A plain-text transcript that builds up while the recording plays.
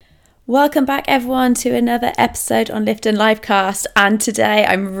Welcome back everyone to another episode on Lifton Livecast, and today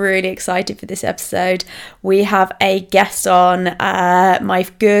I'm really excited for this episode. We have a guest on, my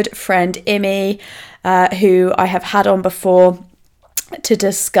good friend Imi, who I have had on before to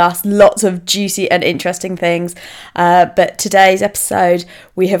discuss lots of juicy and interesting things, but today's episode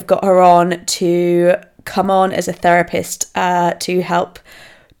we have got her on to come on as a therapist to help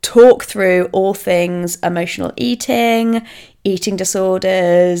talk through all things emotional eating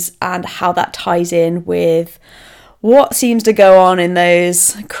disorders, and how that ties in with what seems to go on in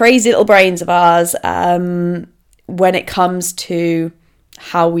those crazy little brains of ours when it comes to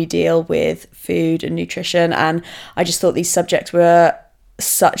how we deal with food and nutrition. And I just thought these subjects were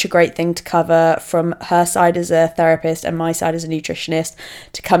such a great thing to cover from her side as a therapist and my side as a nutritionist,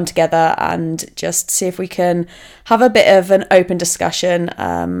 to come together and just see if we can have a bit of an open discussion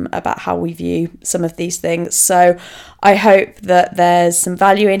about how we view some of these things. So I hope that there's some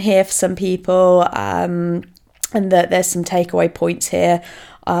value in here for some people, and that there's some takeaway points here.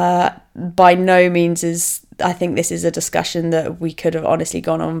 By no means I think this is a discussion that we could have honestly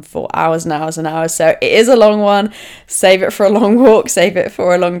gone on for hours and hours and hours. So it is a long one. Save it for a long walk, save it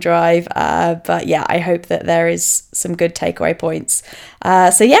for a long drive. But yeah, I hope that there is some good takeaway points.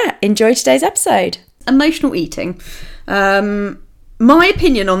 So yeah, enjoy today's episode. Emotional eating. My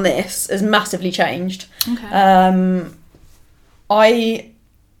opinion on this has massively changed. Okay. I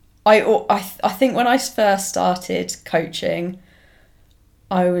think when I first started coaching,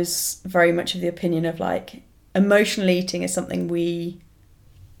 I was very much of the opinion of like, emotional eating is something we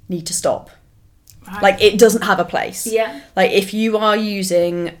need to stop. Right. Like, it doesn't have a place. Yeah. Like, if you are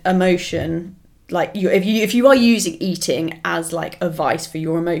using emotion, like if you are using eating as like a vice for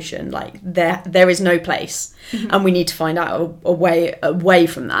your emotion, like there is no place, and we need to find out a way away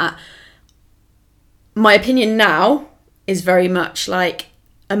from that. My opinion now is very much like,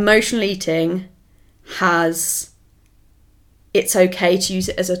 emotional eating it's okay to use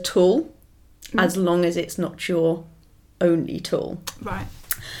it as a tool, as long as it's not your only tool. Right.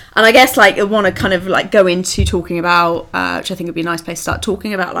 And I guess like I want to kind of like go into talking about, which I think would be a nice place to start,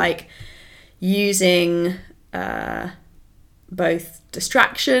 talking about like using both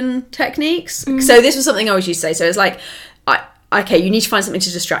distraction techniques. So this was something I always used to say. So it's like, okay, you need to find something to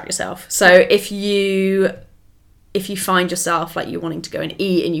distract yourself. So if you find yourself like you're wanting to go and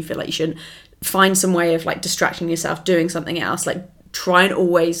eat and you feel like you shouldn't, find some way of like distracting yourself, doing something else. Like, try and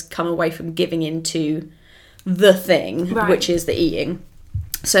always come away from giving into the thing, right, which is the eating.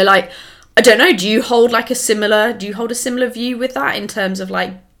 So like, I don't know, do you hold a similar view with that, in terms of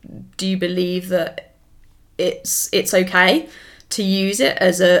like, do you believe that it's okay to use it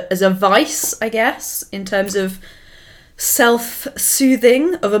as a vice, I guess, in terms of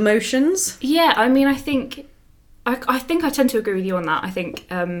self-soothing of emotions? Yeah, I mean, I think I tend to agree with you on that. I think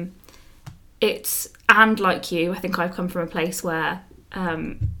and like you, I think I've come from a place where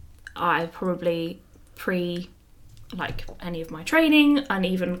I probably like any of my training and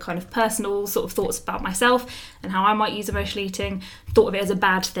even kind of personal sort of thoughts about myself and how I might use emotional eating, thought of it as a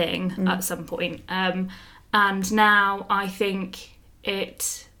bad thing at some point. And now I think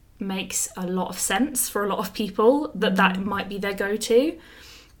it makes a lot of sense for a lot of people that might be their go-to.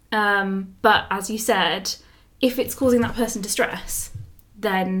 But as you said, if it's causing that person distress,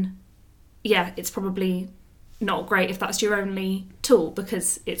 then yeah, it's probably not great if that's your only tool,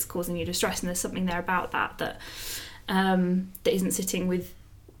 because it's causing you distress and there's something there about that isn't sitting with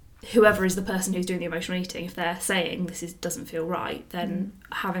whoever is the person who's doing the emotional eating. If they're saying this doesn't feel right, then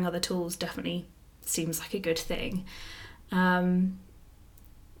having other tools definitely seems like a good thing.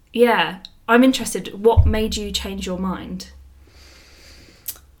 Yeah, I'm interested. What made you change your mind?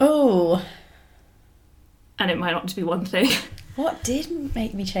 Oh. And it might not just be one thing. What did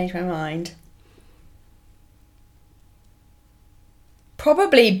make me change my mind?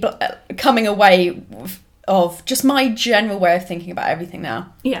 Probably coming away of just my general way of thinking about everything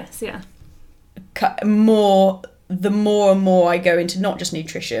now. Yes, yeah. The more and more I go into not just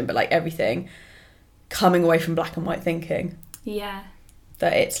nutrition, but like everything, coming away from black and white thinking. Yeah.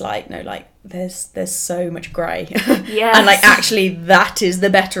 That it's like, no, like there's so much grey. Yes. And like, actually that is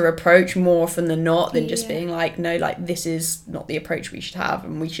the better approach more often than not, than just being like, no, like this is not the approach we should have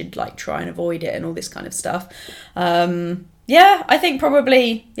and we should like try and avoid it and all this kind of stuff. Yeah, I think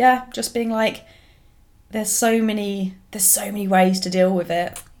probably, yeah, just being like, there's so many ways to deal with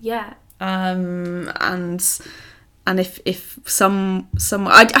it. Yeah. And if some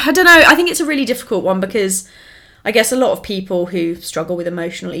I don't know, I think it's a really difficult one, because I guess a lot of people who struggle with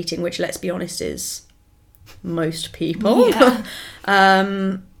emotional eating, which let's be honest is most people, yeah.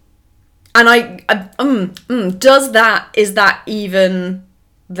 And is that even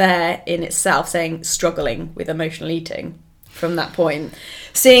there in itself, saying struggling with emotional eating from that point,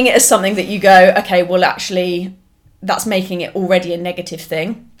 seeing it as something that you go, okay, well, actually, that's making it already a negative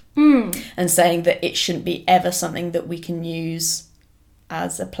thing, and saying that it shouldn't be ever something that we can use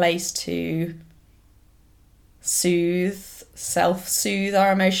as a place to self-soothe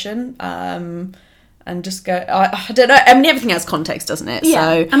our emotion, and just go, I don't know, I mean, everything has context, doesn't it? Yeah.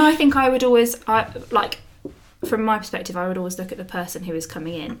 So, and I think I would always, from my perspective, I would always look at the person who is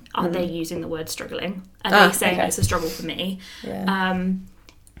coming in. Are they using the word struggling? Are they saying it's a struggle for me? Yeah.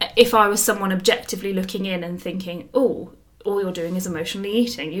 If I was someone objectively looking in and thinking, oh, all you're doing is emotionally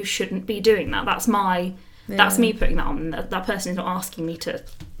eating, you shouldn't be doing that. That's me putting that on. That person is not asking me to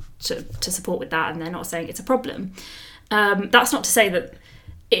support with that, and they're not saying it's a problem. That's not to say that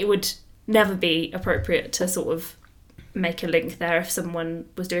it would never be appropriate to sort of make a link there if someone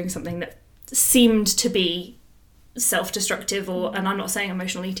was doing something that seemed to be self-destructive, and I'm not saying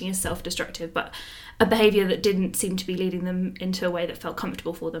emotional eating is self-destructive, but a behaviour that didn't seem to be leading them into a way that felt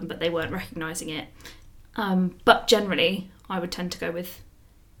comfortable for them, but they weren't recognising it. But generally, I would tend to go with,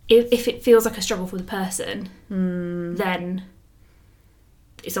 if it feels like a struggle for the person, then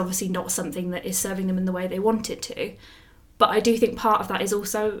it's obviously not something that is serving them in the way they want it to. But I do think part of that is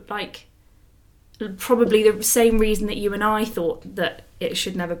also, like, probably the same reason that you and I thought that it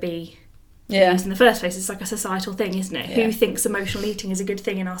should never be used in the first place. It's like a societal thing, isn't it? Who thinks emotional eating is a good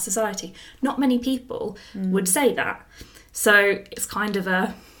thing in our society? Not many people would say that. So it's kind of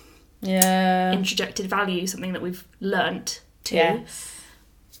a introjected value, something that we've learnt to. Yes.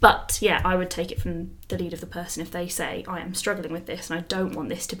 But yeah, I would take it from the lead of the person. If they say, I am struggling with this and I don't want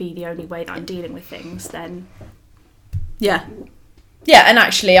this to be the only way that I'm dealing with things, then... Yeah, and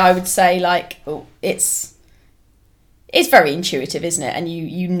actually I would say, like, it's very intuitive, isn't it? And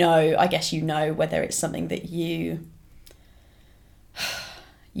you know, I guess you know whether it's something that you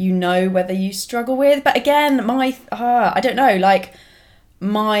know whether you struggle with. But again, I don't know, like,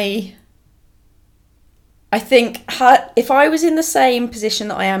 I think if I was in the same position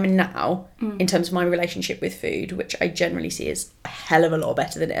that I am in now, in terms of my relationship with food, which I generally see is a hell of a lot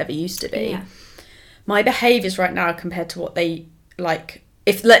better than it ever used to be, my behaviours right now compared to what they, like,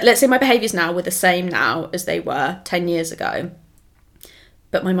 if let's say my behaviours now were the same now as they were 10 years ago,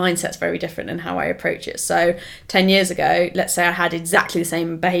 but my mindset's very different in how I approach it. So 10 years ago, let's say I had exactly the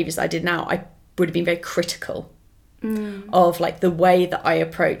same behaviours that I did now, I would have been very critical of, like, the way that I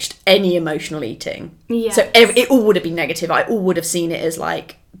approached any emotional eating. Yes. So it all would have been negative. I all would have seen it as,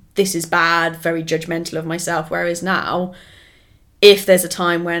 like, this is bad, very judgmental of myself. Whereas now, if there's a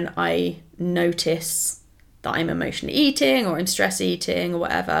time when I notice that I'm emotionally eating or I'm stress eating or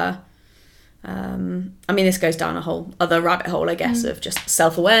whatever, I mean, this goes down a whole other rabbit hole, I guess, of just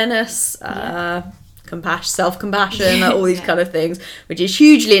self-awareness, self-compassion, all these kind of things, which is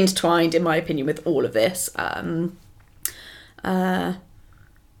hugely intertwined, in my opinion, with all of this. But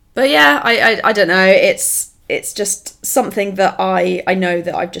yeah, I don't know. It's just something that I know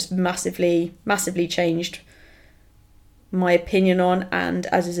that I've just massively changed my opinion on, and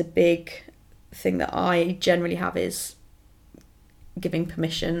as is a big thing that I generally have, is giving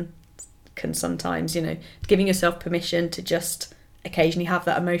permission can sometimes, giving yourself permission to just occasionally have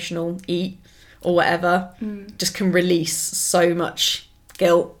that emotional eat or whatever, just can release so much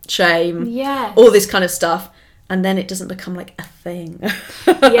guilt, shame, all this kind of stuff, and then it doesn't become like a thing.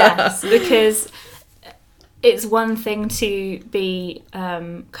 Yes, because it's one thing to be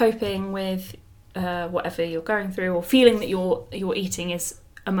coping with whatever you're going through, or feeling that your eating is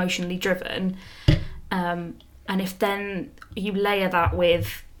emotionally driven, and if then you layer that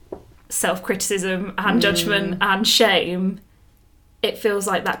with self-criticism and judgment and shame, it feels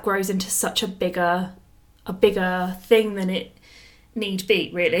like that grows into such a bigger thing than it need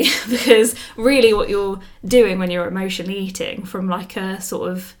be, really. Because really what you're doing when you're emotionally eating, from like a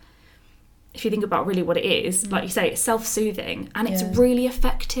sort of, if you think about really what it is, like you say, it's self-soothing, and it's really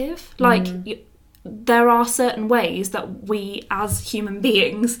effective. Like there are certain ways that we as human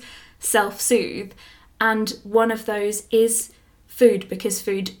beings self-soothe, and one of those is food, because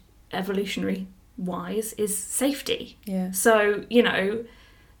food, evolutionary wise, is safety. So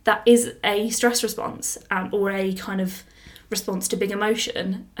that is a stress response, or a kind of response to big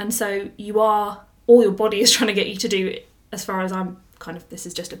emotion, and so all your body is trying to get you to do, as far as I'm kind of, this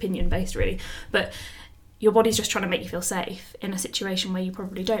is just opinion based really, but your body's just trying to make you feel safe in a situation where you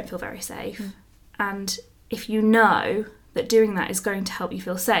probably don't feel very safe. And if you know that doing that is going to help you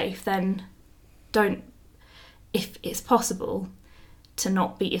feel safe, then don't, if it's possible, to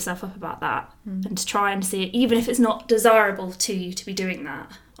not beat yourself up about that, and to try and see it, even if it's not desirable to you to be doing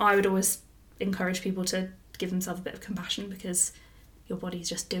that. I would always encourage people to give themselves a bit of compassion, because your body's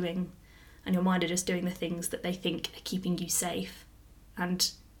just doing, and your mind are just doing the things that they think are keeping you safe. And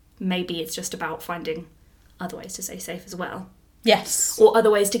maybe it's just about finding other ways to stay safe as well. Yes. Or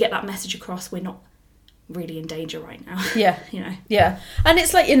other ways to get that message across. We're not really in danger right now. Yeah. You know. Yeah. And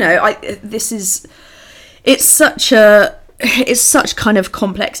it's like, it's such kind of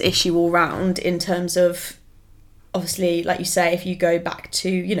complex issue all round in terms of, obviously, like you say, if you go back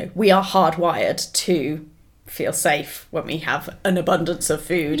to, we are hardwired to feel safe when we have an abundance of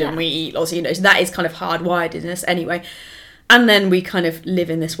food and we eat lots, so that is kind of hardwired in us anyway. And then we kind of live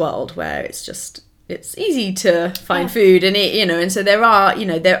in this world where it's easy to find food and eat, and so there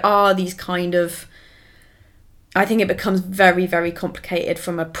are these kind of, I think it becomes very, very complicated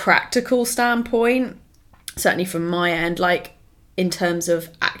from a practical standpoint, certainly from my end, like in terms of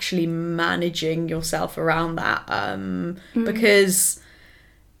actually managing yourself around that. Because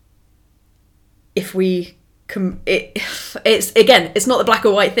if we it's not the black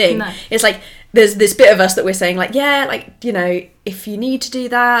or white thing. No. It's like there's this bit of us that we're saying like, yeah, like, if you need to do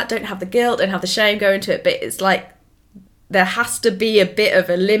that, don't have the guilt, don't have the shame, go into it. But it's like there has to be a bit of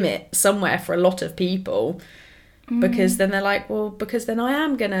a limit somewhere for a lot of people, because then they're like, well, because then I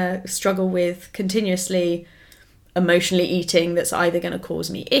am going to struggle with continuously emotionally eating that's either going to cause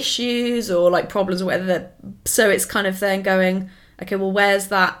me issues or like problems or whatever. So it's kind of then going, okay, well, where's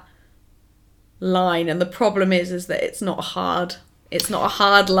that line? And the problem is that it's not a hard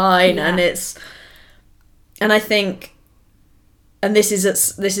line. And I think, and this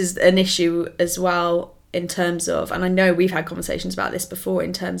is an issue as well in terms of, and I know we've had conversations about this before,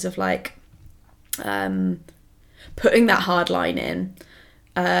 in terms of like putting that hard line in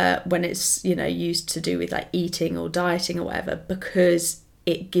when it's used to do with like eating or dieting or whatever, because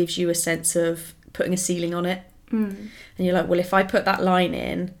it gives you a sense of putting a ceiling on it. And you're like, well, if I put that line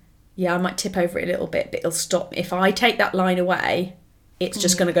in, I might tip over it a little bit, but it'll stop. If I take that line away, it's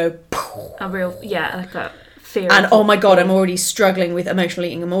just going to go a real like a fear. And oh my god, I'm already struggling with emotional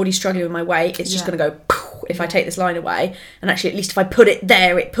eating, I'm already struggling with my weight, it's just going to go if I take this line away. And actually, at least if I put it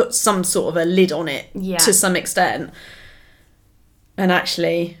there, it puts some sort of a lid on it to some extent. And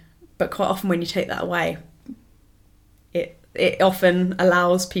actually, but quite often when you take that away, it often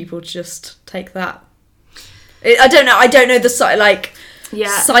allows people to just take that. I don't know the like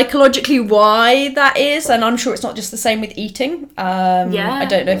psychologically why that is, and I'm sure it's not just the same with eating. I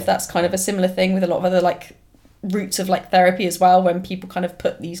don't know if that's kind of a similar thing with a lot of other like routes of like therapy as well, when people kind of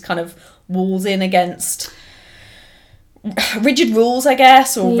put these kind of walls in against rigid rules, I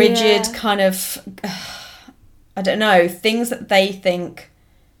guess, or rigid kind of I don't know, things that they think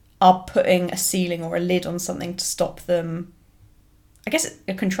are putting a ceiling or a lid on something to stop them. I guess it's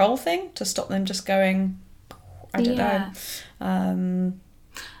a control thing to stop them just going, I don't know. And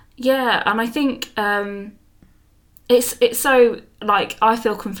I think it's so, like, I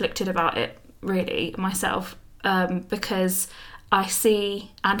feel conflicted about it really myself, because I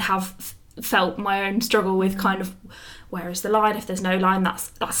see and have felt my own struggle with kind of, where is the line? If there's no line,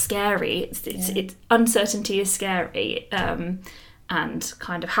 that's scary. It's uncertainty is scary, and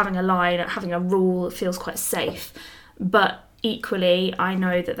kind of having a line, having a rule feels quite safe. But equally, I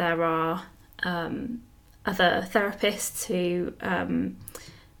know that there are other therapists who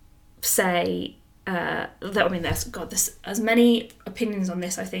say that, I mean, there's as many opinions on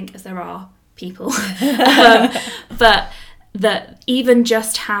this, I think, as there are people. But that even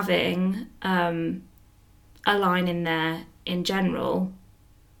just having a line in there in general,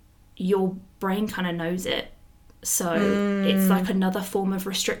 your brain kind of knows it. So it's like another form of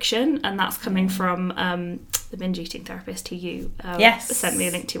restriction, and that's coming from the binge eating therapist who you sent me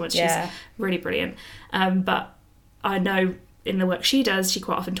a link to once. She's really brilliant. But I know in the work she does, she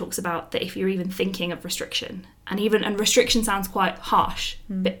quite often talks about that if you're even thinking of restriction, and restriction sounds quite harsh,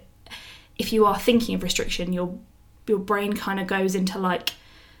 but if you are thinking of restriction, your brain kind of goes into like,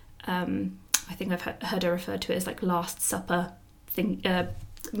 I think I've heard her referred to it as like Last Supper thing,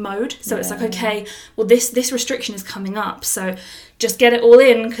 mode. So it's like, okay, well this restriction is coming up, so just get it all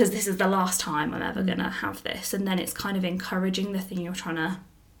in because this is the last time I'm ever gonna have this. And then it's kind of encouraging the thing you're trying to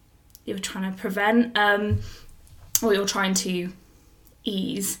prevent, or you're trying to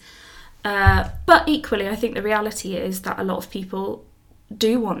ease. But equally, I think the reality is that a lot of people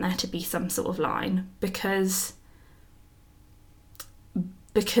do want there to be some sort of line because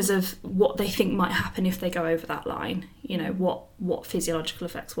of what they think might happen if they go over that line. You know, what physiological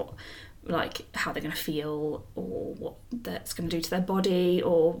effects, what, like, how they're going to feel, or what that's going to do to their body,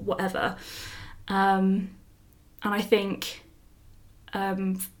 or whatever. And I think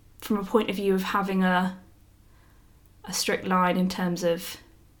from a point of view of having a strict line in terms of,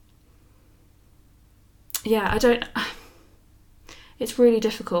 It's really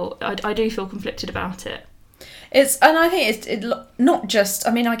difficult. I do feel conflicted about it. And I think it's not just,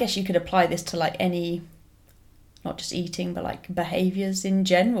 I mean, I guess you could apply this to like any, not just eating, but like behaviours in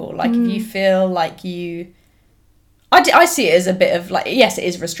general. Like if you feel like I see it as a bit of like, yes, it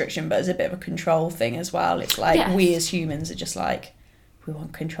is restriction, but as a bit of a control thing as well. It's like we as humans are just like, we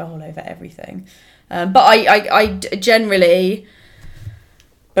want control over everything. But I generally,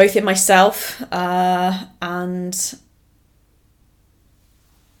 both in myself and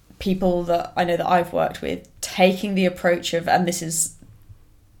people that I know that I've worked with, taking the approach of, and this is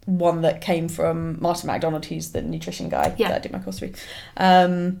one that came from Martin MacDonald, who's the nutrition guy that I did my course with,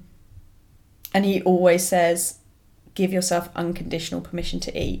 and he always says, give yourself unconditional permission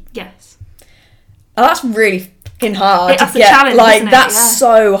to eat. Yes. And that's really fucking hard to get. Challenge, like that's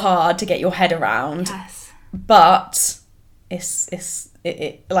so hard to get your head around. Yes. But it's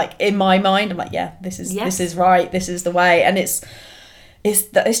like in my mind, I'm like, yeah, this is right. This is the way, and it's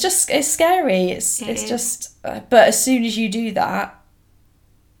scary. It's just. But as soon as you do that,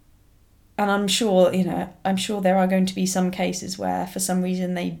 and I'm sure there are going to be some cases where for some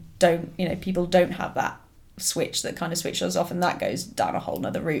reason they don't, people don't have that switch that kind of switches off, and that goes down a whole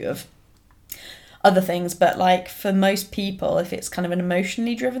nother route of other things. But like for most people, if it's kind of an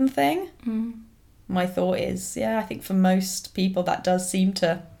emotionally driven thing, my thought is, I think for most people that does seem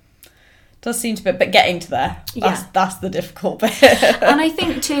to be, but getting to there, that's the difficult bit. And I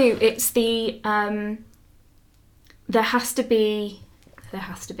think too, it's the there has to be,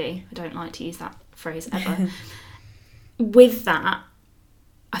 I don't like to use that phrase ever. With that,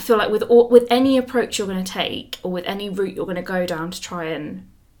 I feel like with any approach you're going to take, or with any route you're going to go down to try and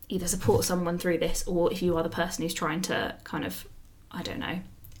either support someone through this, or if you are the person who's trying to kind of, I don't know,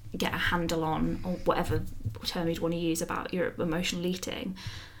 get a handle on, or whatever term you'd want to use about your emotional eating,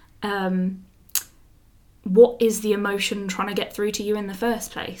 what is the emotion trying to get through to you in the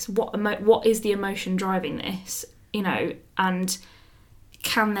first place? What is the emotion driving this? And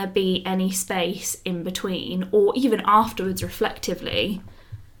can there be any space in between, or even afterwards reflectively,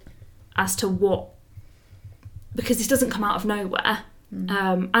 as to what, because this doesn't come out of nowhere.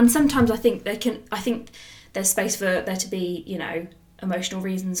 And sometimes I think there's space for there to be, emotional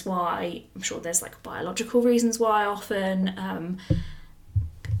reasons why. I'm sure there's like biological reasons why often,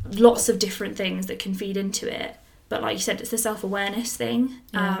 lots of different things that can feed into it. But like you said, it's the self-awareness thing.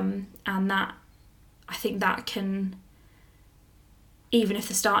 And that, I think that can, even if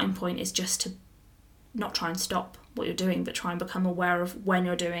the starting point is just to not try and stop what you're doing, but try and become aware of when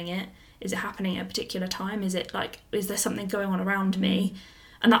you're doing it. Is it happening at a particular time? Is it like, is there something going on around me?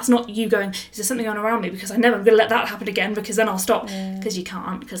 And that's not you going, is there something going on around me? Because I never going to let that happen again, because then I'll stop. Because you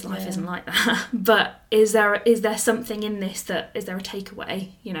can't, because life isn't like that. But is there something in this that, is there a takeaway?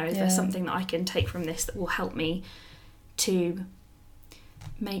 Is there something that I can take from this that will help me to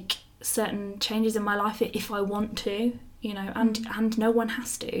make certain changes in my life if I want to? And no one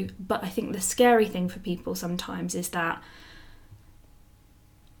has to. But I think the scary thing for people sometimes is that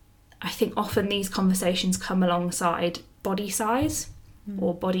I think often these conversations come alongside body size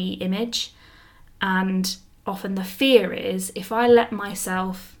or body image, and often the fear is, if I let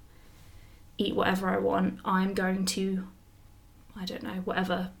myself eat whatever I want, I'm going to, I don't know,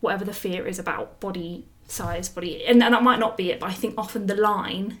 whatever the fear is about body size, and that might not be it, but I think often the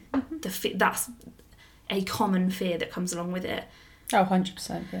line, that's a common fear that comes along with it. Oh,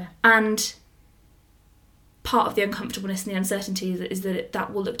 100%, yeah. And part of the uncomfortableness and the uncertainty is that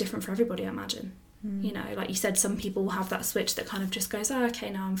that will look different for everybody, I imagine. Like you said, some people will have that switch that kind of just goes, oh, okay,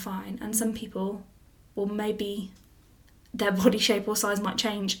 now I'm fine. And some people, well, maybe their body shape or size might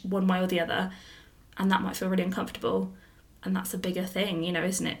change one way or the other, and that might feel really uncomfortable. And that's a bigger thing,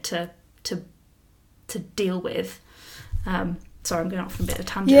 isn't it, to deal with. Sorry, I'm going off on a bit of a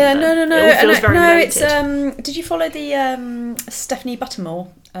tangent. Yeah, no. It all feels very related. It's did you follow the Stephanie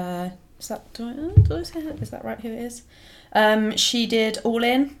Buttermore? Is that right? Who it is? She did All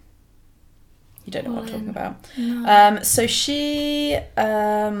In. You don't know what I'm talking about. No. So she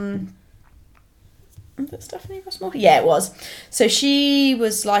was it Stephanie Buttermore? Yeah, it was. So she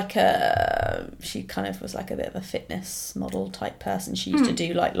was like she kind of was like a bit of a fitness model type person. She used to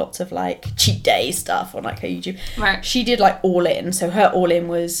do like lots of like cheat day stuff on like her YouTube. Right. She did like All In. So her All In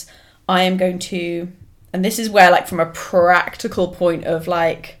was, I am going to, and this is where like from a practical point of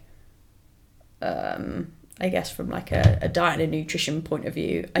like, I guess from like a diet and a nutrition point of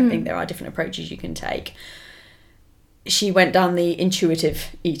view, I think there are different approaches you can take. She went down the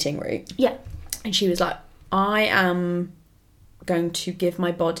intuitive eating route. Yeah. And she was like, I am going to give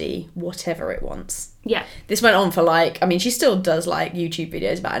my body whatever it wants. Yeah. This went on for like, I mean, she still does like YouTube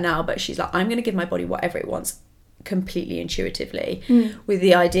videos about it now, but she's like, I'm going to give my body whatever it wants. completely intuitively, with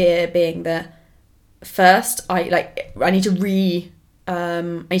the idea being that first I need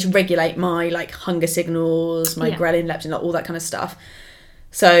to regulate my like hunger signals, my ghrelin, leptin, like all that kind of stuff.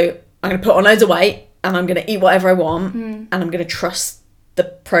 So I'm going to put on loads of weight and I'm going to eat whatever I want and I'm going to trust the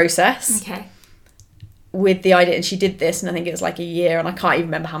process. Okay. With the idea, and she did this, and I think it was like a year, and I can't even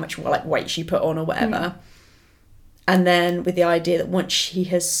remember how much like weight she put on or whatever. And then with the idea that once she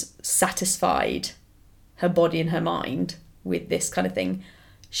has satisfied her body and her mind with this kind of thing,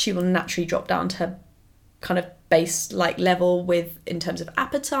 she will naturally drop down to her kind of base like level with in terms of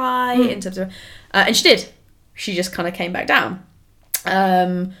appetite, in terms of, and she did. She just kind of came back down,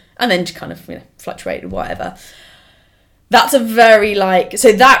 and then she kind of fluctuated, whatever. That's a very like,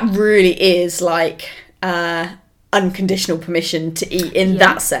 so that really is like unconditional permission to eat in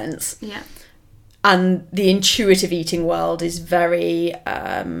that sense. Yeah. And the intuitive eating world is very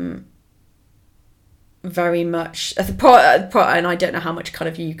very much, and I don't know how much kind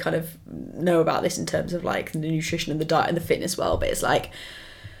of you kind of know about this in terms of like the nutrition and the diet and the fitness world, but it's like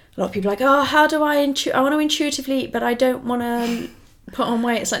a lot of people are like, oh, how do I want to intuitively eat, but I don't want to put on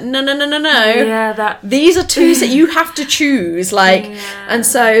weight. It's like, no. Yeah, these are two that you have to choose, like, and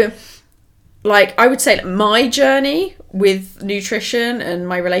so like I would say that my journey with nutrition and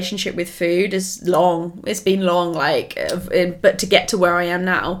my relationship with food is long. It's been long, like, but to get to where I am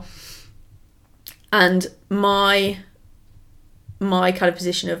now, and my kind of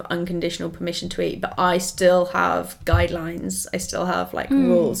position of unconditional permission to eat, but I still have guidelines. I still have like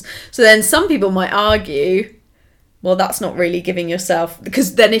rules. So then some people might argue, well, that's not really giving yourself,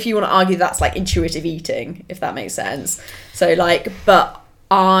 because then if you want to argue, that's like intuitive eating, if that makes sense. So like, but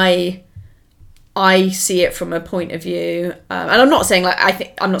I see it from a point of view, and I'm not saying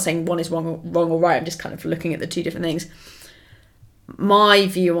like, I'm not saying one is wrong or right. I'm just kind of looking at the two different things. My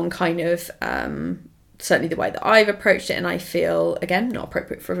view on kind of certainly the way that I've approached it, and I feel, again, not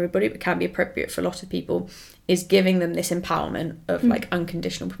appropriate for everybody, but can be appropriate for a lot of people, is giving them this empowerment of like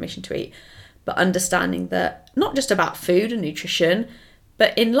unconditional permission to eat, but understanding that not just about food and nutrition,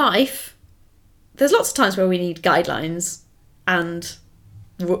 but in life, there's lots of times where we need guidelines and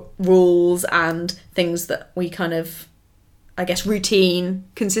rules and things that we kind of, I guess, routine,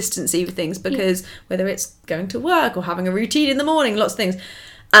 consistency with things, because whether it's going to work or having a routine in the morning, lots of things.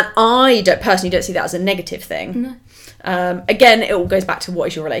 And I personally don't see that as a negative thing. No. Again, it all goes back to what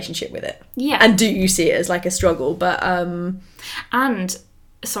is your relationship with it. Yeah. And do you see it as like a struggle? But and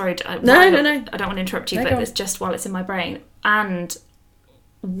sorry, no. I don't want to interrupt you, but it's just while it's in my brain. And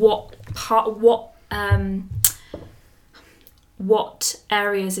what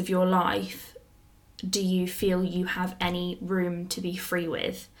areas of your life do you feel you have any room to be free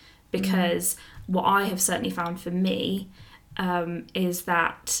with? Because what I have certainly found for me is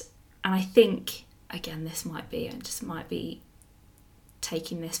that, and I think, again, this might be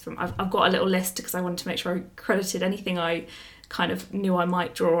taking this from, I've got a little list because I wanted to make sure I credited anything I kind of knew I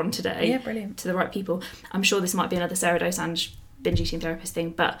might draw on today. Yeah, brilliant. To the right people. I'm sure this might be another Sarah Dosanjh binge eating therapist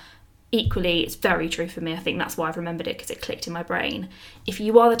thing, but equally it's very true for me. I think that's why I've remembered it, because it clicked in my brain. If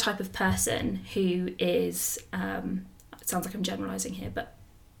you are the type of person who is, it sounds like I'm generalising here, but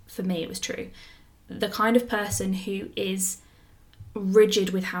for me it was true, the kind of person who is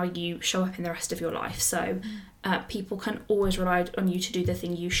rigid with how you show up in the rest of your life. So people can always rely on you to do the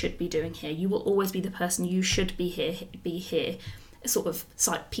thing you should be doing here. You will always be the person you should be here. Sort of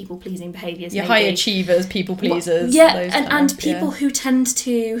like people-pleasing behaviours. Your high achievers, people pleasers. Yeah, and people who tend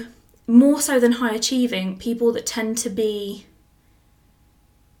to, more so than high achieving, people that tend to be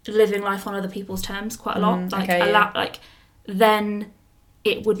living life on other people's terms quite a lot. Then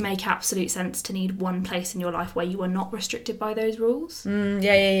it would make absolute sense to need one place in your life where you are not restricted by those rules.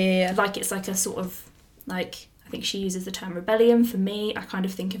 Yeah. Like, it's like a sort of, like, I think she uses the term rebellion. For me, I kind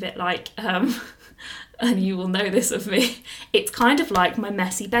of think of it like, and you will know this of me, it's kind of like my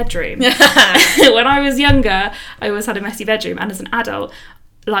messy bedroom. When I was younger, I always had a messy bedroom, and as an adult,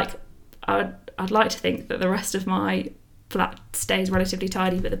 like, I'd like to think that the rest of my flat stays relatively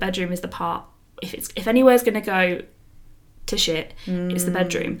tidy, but the bedroom is the part, if anywhere's going to go to shit, it's the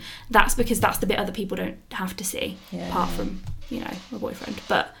bedroom. That's because that's the bit other people don't have to see, apart from, my boyfriend.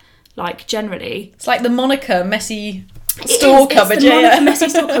 But like, generally, it's like the moniker messy store cupboard. It's the moniker messy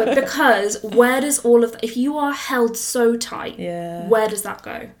store cupboard, because where does all of that, if you are held so tight, where does that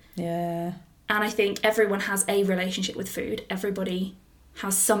go? And I think everyone has a relationship with food. Everybody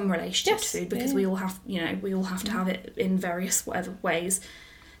has some relationship to food, because we all have to have it in various whatever ways.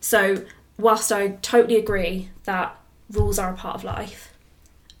 So whilst I totally agree that rules are a part of life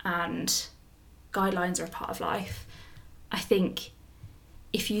and guidelines are a part of life, I think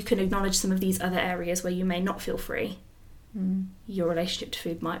if you can acknowledge some of these other areas where you may not feel free, your relationship to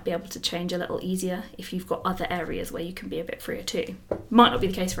food might be able to change a little easier if you've got other areas where you can be a bit freer too. Might not be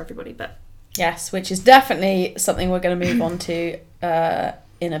the case for everybody, but... Yes, which is definitely something we're going to move on to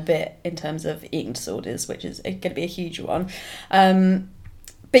in a bit in terms of eating disorders, which is going to be a huge one.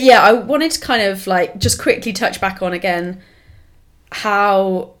 But yeah, I wanted to kind of like just quickly touch back on again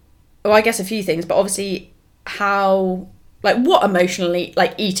how, well, I guess a few things, but obviously how, like what emotionally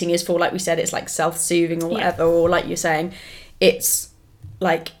like eating is for. Like we said, it's like self-soothing or whatever, or like you're saying, it's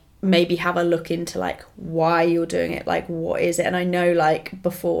like maybe have a look into like why you're doing it, like what is it. And I know like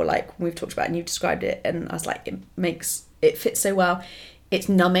before, like we've talked about and you've described it, and I was like, it fits so well. It's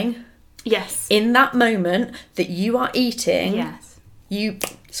numbing. Yes. In that moment that you are eating, yes, you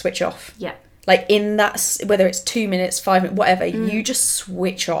switch off. Yeah. Like in that, whether it's 2 minutes, 5 minutes, whatever, you just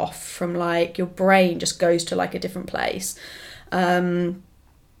switch off from like, your brain just goes to like a different place. And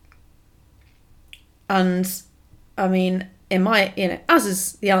I mean, in my, as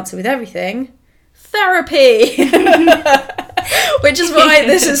is the answer with everything, therapy. Which is why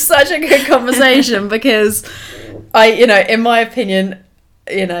this is such a good conversation, because in my opinion,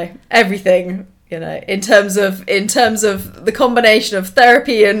 everything, in terms of the combination of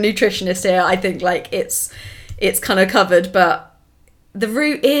therapy and nutritionist here, I think like it's kind of covered. But the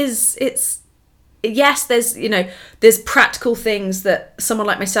root is, yes, there's practical things that someone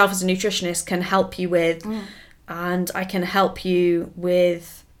like myself as a nutritionist can help you with, and I can help you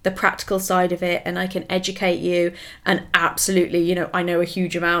with the practical side of it, and I can educate you, and absolutely, I know a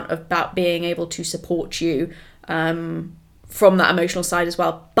huge amount about being able to support you from that emotional side as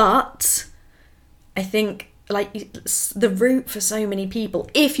well. But I think like the root for so many people,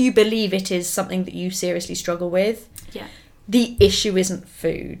 if you believe it is something that you seriously struggle with, the issue isn't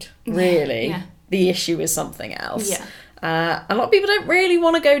food, really. Yeah. The issue is something else. Yeah. A lot of people don't really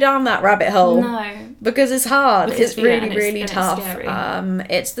want to go down that rabbit hole. No. Because it's hard. It's really, really tough. It's scary.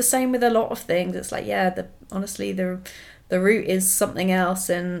 It's the same with a lot of things. It's like, honestly, the root is something else.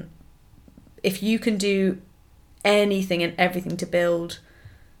 And if you can do anything and everything to build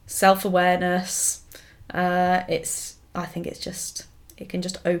self-awareness, I think it can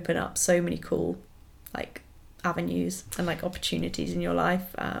just open up so many cool like avenues and like opportunities in your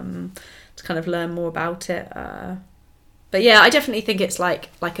life to kind of learn more about it. But yeah, I definitely think it's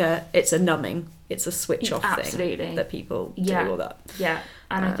it's a numbing, it's a switch off thing that people do all that. Yeah,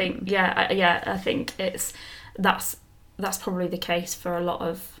 and I think I think that's probably the case for a lot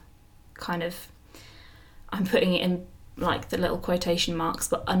of kind of, I'm putting it in like the little quotation marks,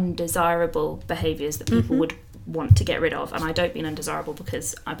 but undesirable behaviours that people would want to get rid of. And I don't mean undesirable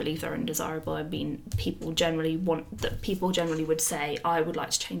because I believe they're undesirable. I mean people generally would say, I would like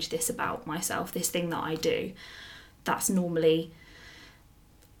to change this about myself, this thing that I do. That's normally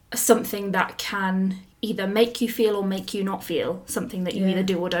something that can either make you feel or make you not feel, something that you either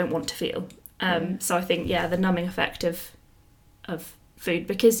do or don't want to feel. So I think the numbing effect of food,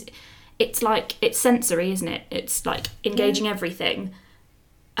 because it's sensory, isn't it? It's like engaging everything,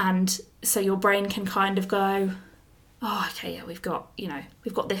 and so your brain can kind of go, oh, okay, yeah, we've got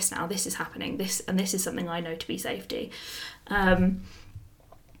this now, this is happening, this is something I know to be safety.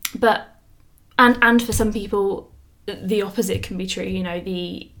 But and for some people the opposite can be true,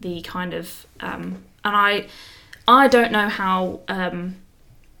 the kind of and I don't know how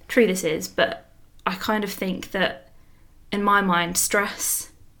true this is, but I kind of think that in my mind stress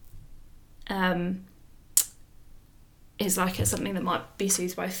is like something that might be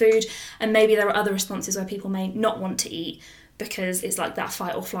soothed by food, and maybe there are other responses where people may not want to eat because it's like that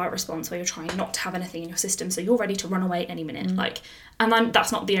fight or flight response where you're trying not to have anything in your system, so you're ready to run away any minute. And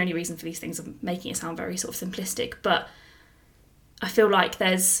that's not the only reason for these things. I'm making it sound very sort of simplistic, but I feel like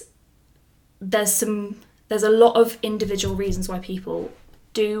there's a lot of individual reasons why people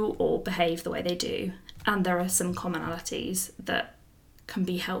do or behave the way they do, and there are some commonalities that can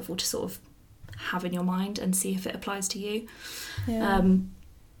be helpful to sort of have in your mind and see if it applies to you.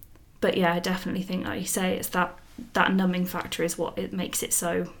 But I definitely think, like you say, it's that numbing factor is what it makes it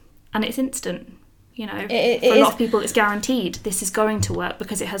so, and it's instant. For a lot of people it's guaranteed this is going to work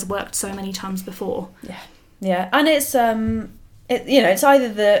because it has worked so many times before. And it's it's either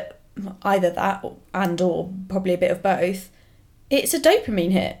that or probably a bit of both. It's a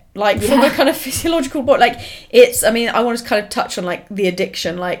dopamine hit, from a kind of physiological point. I want to kind of touch on like the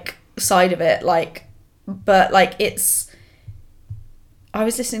addiction side of it, it's, I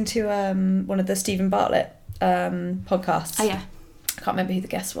was listening to one of the Stephen Bartlett podcasts. I can't remember who the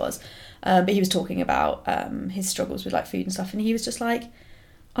guest was, but he was talking about his struggles with food and stuff, and he was just like,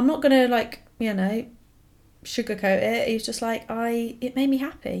 I'm not gonna sugarcoat it. He was just like, it made me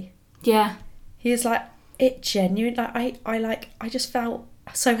happy. Yeah. He was like, it genuine. Like, I just felt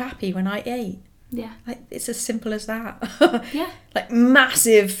so happy when I ate. Yeah. Like, it's as simple as that. Yeah. Like,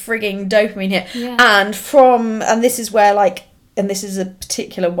 massive frigging dopamine hit. Yeah. And this is where, like, and this is a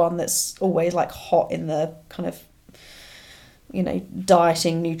particular one that's always, like, hot in the kind of, you know,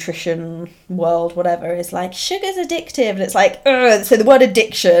 dieting, nutrition world, whatever, is like, sugar's addictive. And it's like, ugh. So the word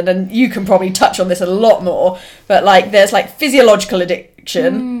addiction, and you can probably touch on this a lot more, but, like, there's, like, physiological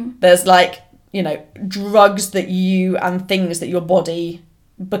addiction. There's, like, you know, drugs that you and things that your body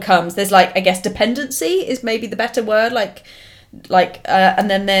becomes. There's, like, I guess dependency is maybe the better word, and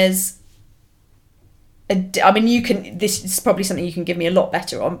then there's I mean, this is probably something you can give me a lot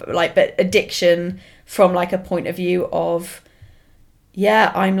better on, but addiction from, like, a point of view of,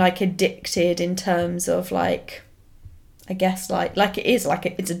 yeah, I'm, like, addicted in terms of, like, I guess, like it is, like,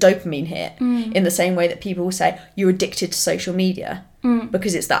 it's a dopamine hit in the same way that people will say you're addicted to social media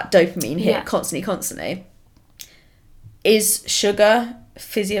because it's that dopamine hit constantly. Is sugar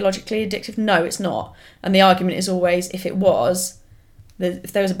physiologically addictive? No, it's not. And the argument is always, if it was,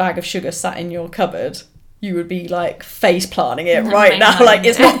 if there was a bag of sugar sat in your cupboard, you would be, like, face planting it right now. Like,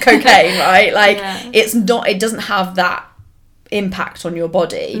 it's not cocaine, right? Like, it's not, it doesn't have that impact on your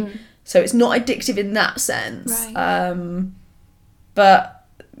body. So it's not addictive in that sense. Right. But,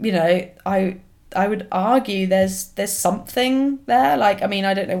 you know, I would argue there's something there. Like, I mean,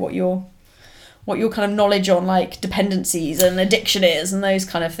 I don't know what your kind of knowledge on, like, dependencies and addiction is and those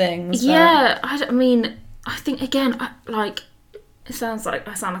kind of things. Yeah, I mean, I think, again, it sounds like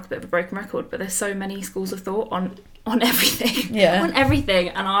I sound like a bit of a broken record, but there's so many schools of thought on everything. Yeah. On everything,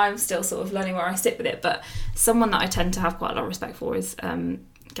 and I'm still sort of learning where I sit with it. But someone that I tend to have quite a lot of respect for is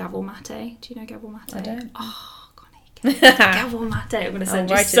Gabor Mate. Do you know Gabor Mate? I don't. Oh, Connie. Gabor Mate. I'm going to send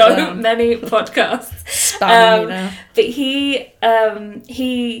you so many podcasts. Spam you now. But he,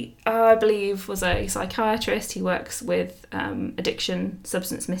 I believe, was a psychiatrist. He works with addiction,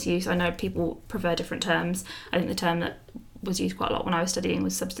 substance misuse. I know people prefer different terms. I think the term that was used quite a lot when I was studying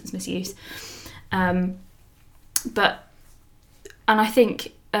was substance misuse. And I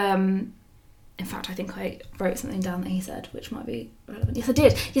think, in fact, I think I wrote something down that he said, which might be relevant. Yes, I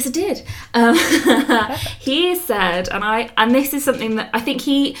did. He said, and this is something that I think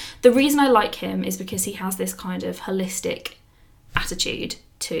the reason I like him is because he has this kind of holistic attitude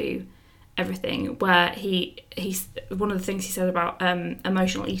to everything, where he's one of the things he said about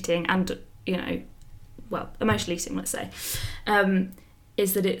emotional eating and, you know, well, emotional eating, let's say,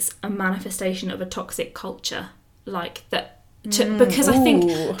 is that it's a manifestation of a toxic culture, like that. Because I think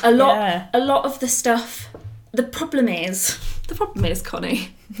a lot of the stuff. The problem is, Connie.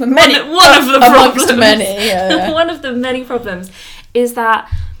 One of the problems. Many, yeah. One of the many problems is that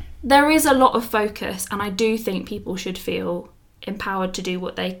there is a lot of focus, and I do think people should feel empowered to do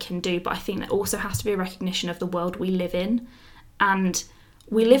what they can do. But I think there also has to be a recognition of the world we live in, and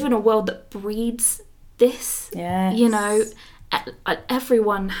we live in a world that breeds this. Yes. You know,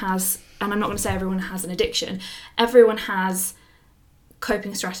 everyone has, and I'm not going to say everyone has an addiction. Everyone has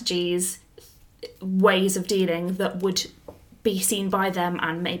coping strategies, ways of dealing that would be seen by them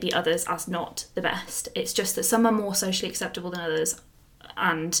and maybe others as not the best. It's just that some are more socially acceptable than others,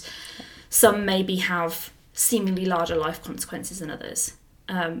 and some maybe have seemingly larger life consequences than others.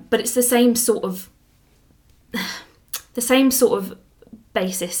 But it's the same sort of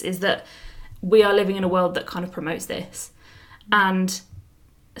basis, is that we are living in a world that kind of promotes this. And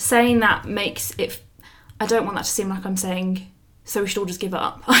saying that makes it... I don't want that to seem like I'm saying, so we should all just give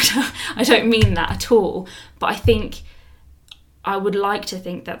up. I don't mean that at all. But I think I would like to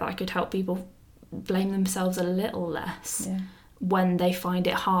think that could help people blame themselves a little less when they find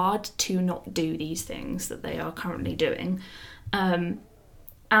it hard to not do these things that they are currently doing. And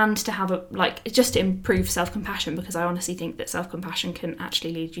to have just to improve self-compassion, because I honestly think that self-compassion can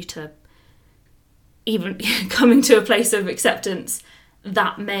actually lead you to even coming to a place of acceptance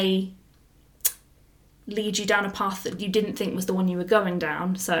that may lead you down a path that you didn't think was the one you were going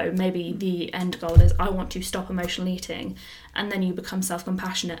down. So maybe the end goal is, I want to stop emotional eating, and then you become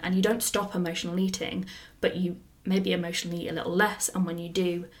self-compassionate and you don't stop emotional eating, but you maybe emotionally eat a little less, and when you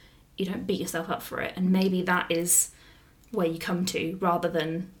do, you don't beat yourself up for it. And maybe that is where you come to, rather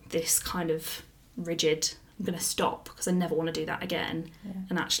than this kind of rigid, I'm going to stop because I never want to do that again.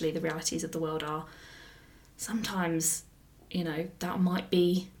 And actually the realities of the world are sometimes, you know, that might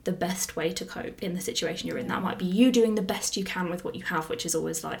be the best way to cope in the situation you're in. That might be you doing the best you can with what you have, which is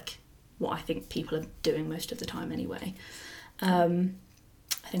always like what I think people are doing most of the time anyway. I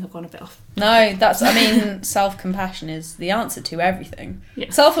think I've gone a bit off. No, self-compassion is the answer to everything.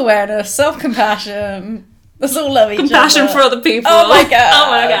 Yeah. Self-awareness, self-compassion, Let's all love each Compassion other. for other people. Oh my god.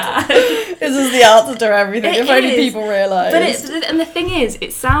 Oh my god. This is the answer to everything. If only people realised. And the thing is,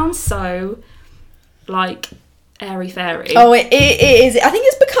 it sounds so like airy-fairy. Oh, it is. I think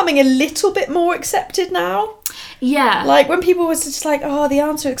it's becoming a little bit more accepted now. Yeah. Like, when people was just like, oh, the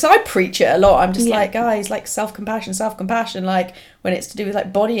answer... Because I preach it a lot. I'm just like, guys, like, self-compassion. Like, when it's to do with,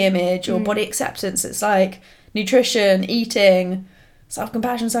 like, body image or body acceptance, it's like nutrition, eating,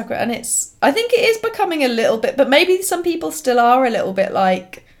 self-compassion, and it's... I think it is becoming a little bit... But maybe some people still are a little bit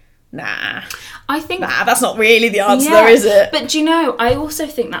like, nah. I think... Nah, that's not really the answer, is it? But do you know, I also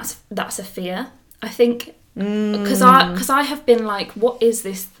think that's a fear. I think... Because I have been like, what is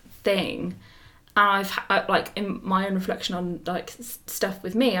this thing? And I've like, in my own reflection on like stuff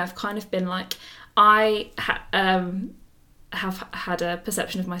with me, I've kind of been like, I have had a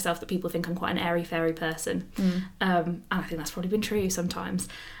perception of myself that people think I'm quite an airy-fairy person, and I think that's probably been true sometimes.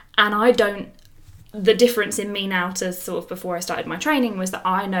 And I don't. The difference in me now to sort of before I started my training was that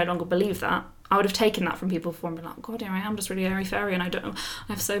I no longer believe that. I would have taken that from people before and been like, God, yeah, I am just really airy-fairy, and I don't know.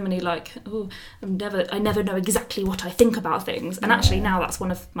 I have so many like, I never know exactly what I think about things. And actually now that's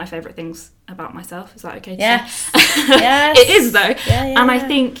one of my favourite things about myself. Is that okay to yes. say? Yes. It is though. Yeah, and I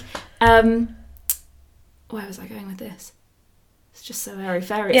think, where was I going with this? It's just so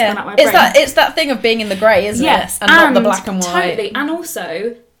airy-fairy. It's gone out my brain. It's that thing of being in the grey, isn't it? And not the black and white. Totally. And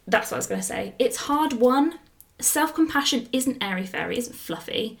also, that's what I was going to say. It's hard won. Self-compassion isn't airy-fairy, isn't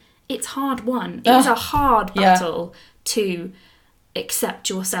fluffy. It's hard won. It is a hard battle to accept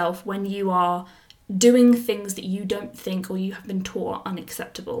yourself when you are doing things that you don't think or you have been taught are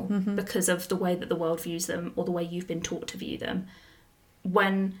unacceptable because of the way that the world views them or the way you've been taught to view them.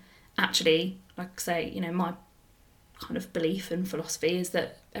 When actually, like I say, you know, my kind of belief and philosophy is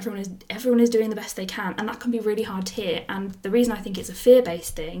that everyone is doing the best they can, and that can be really hard to hear. And the reason I think it's a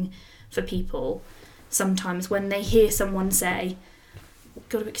fear-based thing for people sometimes when they hear someone say, you've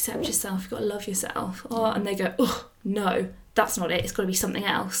got to accept yourself, you've got to love yourself, and they go, oh no, that's not it, it's got to be something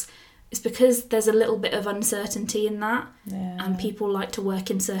else. It's because there's a little bit of uncertainty in that, and people like to work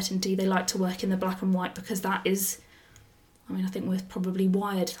in certainty. They like to work in the black and white because that is, I mean, I think we're probably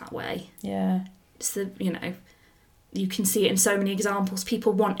wired that way. Yeah. It's the, you know, you can see it in so many examples.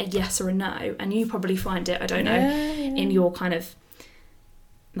 People want a yes or a no, and you probably find it, I don't know, in your kind of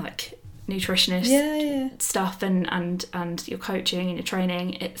like nutritionist stuff and your coaching and your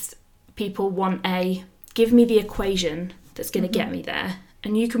training. It's people want give me the equation that's going to get me there,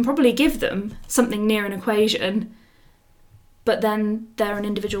 and you can probably give them something near an equation, but then they're an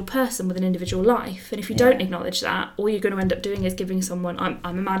individual person with an individual life, and if you don't acknowledge that, all you're going to end up doing is giving someone,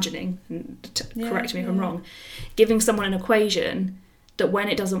 I'm imagining, correct me if I'm wrong, giving someone an equation that when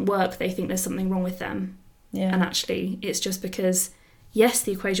it doesn't work they think there's something wrong with them, and actually it's just because yes,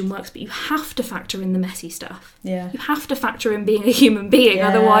 the equation works, but you have to factor in the messy stuff. Yeah. You have to factor in being a human being,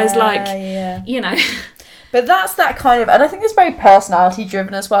 otherwise, you know. But that's that kind of, and I think it's very personality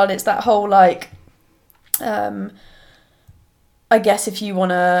driven as well. It's that whole like, I guess if you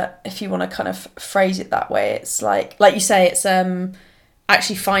wanna kind of phrase it that way, it's like you say, it's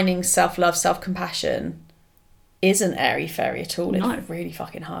actually finding self-love, self-compassion isn't airy-fairy at all. No. It's really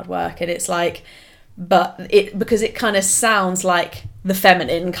fucking hard work, and it's like, because it kind of sounds like the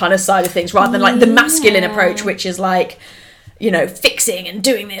feminine kind of side of things rather than like the masculine approach, which is like, you know, fixing and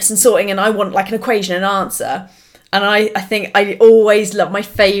doing this and sorting, and I want like an equation and answer. And I think I always love my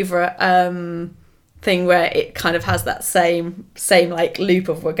favourite thing where it kind of has that same like loop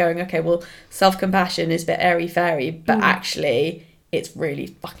of we're going, okay, well, self-compassion is a bit airy-fairy, but actually it's really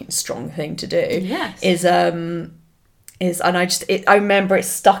fucking strong thing to do. Yes. And I remember it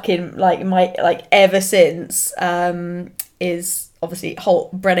stuck in like my like ever since is obviously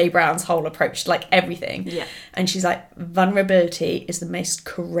Brené Brown's whole approach to like everything. Yeah. And she's like, vulnerability is the most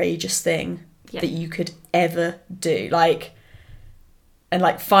courageous thing that you could ever do. Like, and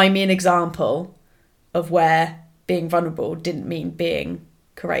like find me an example of where being vulnerable didn't mean being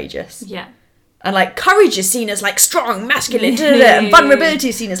courageous. Yeah. And like courage is seen as like strong, masculine, and vulnerability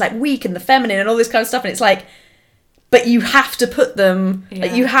is seen as like weak and the feminine and all this kind of stuff. And it's like, but you have to put them,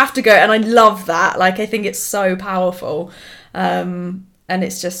 like, you have to go, and I love that. Like, I think it's so powerful, and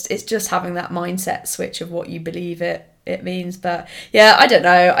it's just having that mindset switch of what you believe it means. But yeah, I don't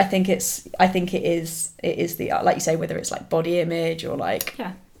know. I think it is the, like you say, whether it's like body image or like,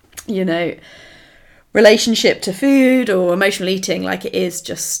 you know, relationship to food or emotional eating. Like, it is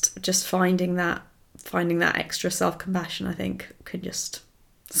just finding that extra self-compassion. I think could just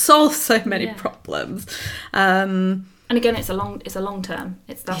solve so many problems. And again, it's a long term.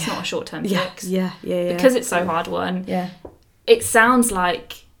 That's not a short term fix. Yeah. Because it's so hard won. Yeah. It sounds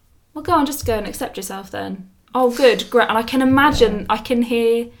like well, go on, just go and accept yourself then. Oh, good, great. And I can imagine, I can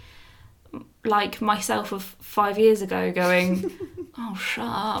hear like myself of 5 years ago going, oh, shut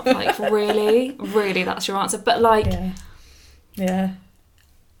up. Like, really? Really, that's your answer? But like... Yeah.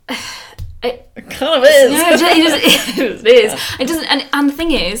 It kind of is. Yeah, it is. It doesn't, and the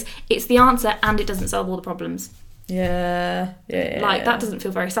thing is, it's the answer and it doesn't solve all the problems. Yeah. Like, that doesn't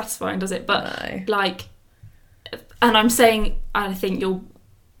feel very satisfying, does it? But, no. like... And I'm saying, I think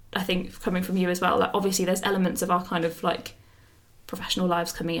coming from you as well, like, obviously there's elements of our kind of, like, professional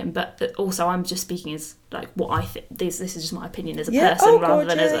lives coming in, but also I'm just speaking as, like, what I think. This is just my opinion as a person rather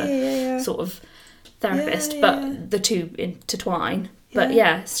than as a sort of therapist. But the two intertwine. But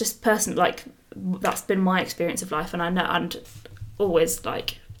it's just like, that's been my experience of life, and I know, and always,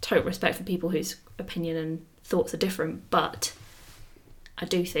 like, total respect for people whose opinion and thoughts are different, but I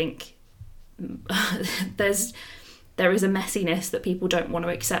do think there is a messiness that people don't want to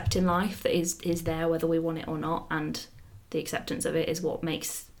accept in life that is there whether we want it or not, and the acceptance of it is what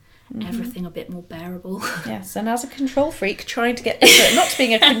makes everything a bit more bearable. Yes, and as a control freak trying to get into it, not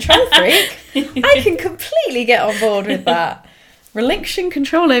being a control freak, I can completely get on board with that. Relinquishing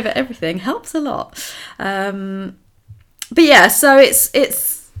control over everything helps a lot. But yeah, so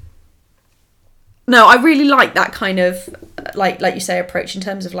it's no, I really like that kind of like you say approach in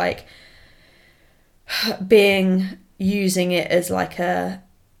terms of like using it as like an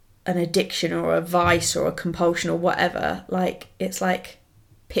addiction or a vice or a compulsion or whatever. Like, it's like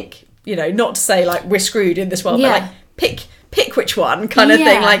pick, not to say like we're screwed in this world, but like pick which one kind of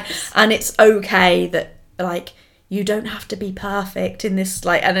thing. Like, and it's okay that like you don't have to be perfect in this,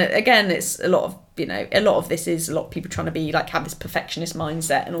 like, and again, it's a lot of this is a lot of people trying to be like, have this perfectionist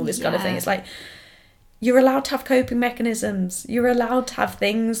mindset and all this kind of thing. It's like, you're allowed to have coping mechanisms. You're allowed to have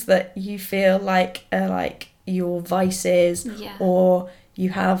things that you feel like are like your vices, or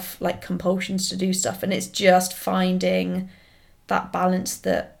you have like compulsions to do stuff. And it's just finding that balance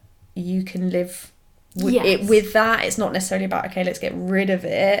that you can live with that. It's not necessarily about, okay, let's get rid of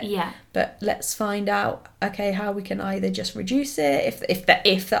it. Yeah. But let's find out, okay, how we can either just reduce it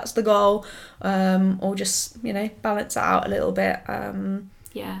if that's the goal, or just, balance it out a little bit.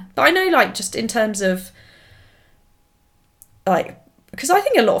 But I know, like, just in terms of like, because I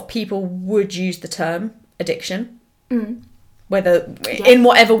think a lot of people would use the term addiction, whether in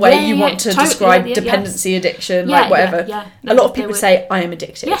whatever way you want to describe dependency, addiction, like whatever. A lot of people say, I am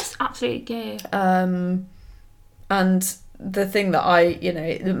addicted. Yes, absolutely. And the thing that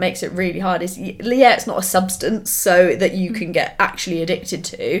that makes it really hard is, it's not a substance so that you can get actually addicted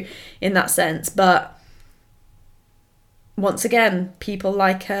to in that sense, but once again, people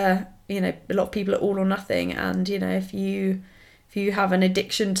like a lot of people are all or nothing, and if you have an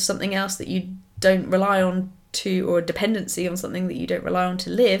addiction to something else that you don't rely on to, or a dependency on something that you don't rely on to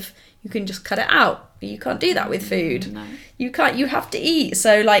live, you can just cut it out. But you can't do that with food. No. You have to eat.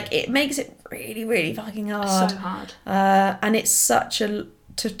 So like, it makes it really, really fucking hard. So hard. And it's such a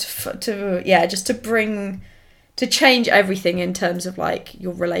to change everything in terms of like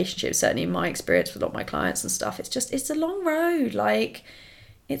your relationship. Certainly in my experience with a lot of my clients and stuff, it's a long road. Like,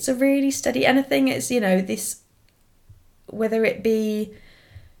 it's a really steady, anything. It's this, whether it be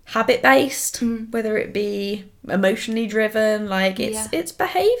habit based, whether it be emotionally driven, like it's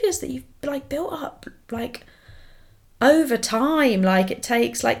behaviors that you've like built up like over time. Like, it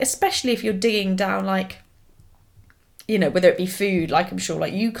takes, like, especially if you're digging down, like, whether it be food, like I'm sure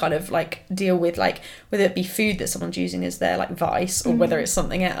like you kind of like deal with, like, whether it be food that someone's using as their like vice, or whether it's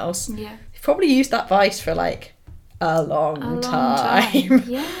something else. You've probably used that vice for like a long time.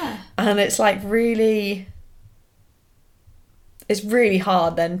 And it's like really, it's really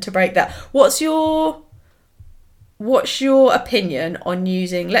hard then to break that. What's your opinion on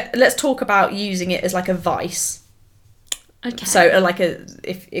using, let's talk about using it as like a vice. Okay. So like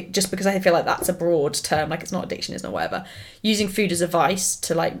just because I feel like that's a broad term, like it's not addiction, it's not whatever. Using food as a vice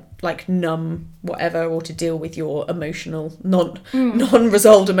to like numb whatever, or to deal with your emotional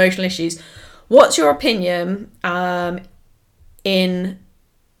non-resolved emotional issues. What's your opinion in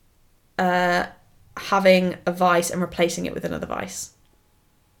having a vice and replacing it with another vice?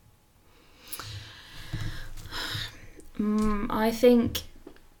 I think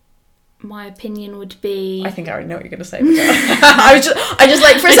my opinion would be... I think I already know what you're going to say. I just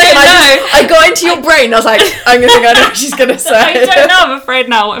like, for a second, I got into your brain. I was like, I'm going to think I know what she's going to say. I don't know. I'm afraid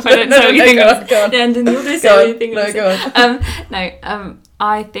now. What if I don't know what you think of the end, and you're going to say anything? No, go on.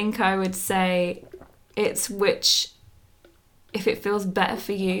 I think I would say it's if it feels better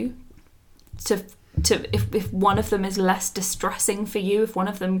for you if one of them is less distressing for you, if one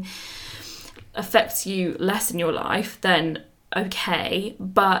of them affects you less in your life, then okay,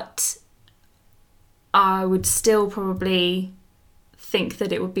 but I would still probably think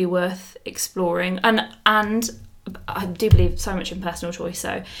that it would be worth exploring. And I do believe so much in personal choice.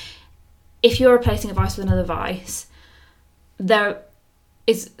 So if you're replacing a vice with another vice, there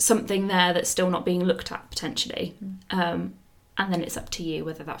is something there that's still not being looked at potentially. And then it's up to you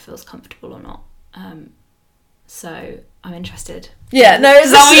whether that feels comfortable or not. So I'm interested. Yeah, no,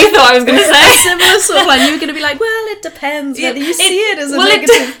 is that what you thought I was going to say? A similar sort of line. You were going to be like, well, it depends whether you see it as a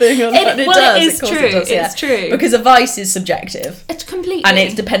negative thing or not. It is true. It's true. Because a vice is subjective. It's completely. And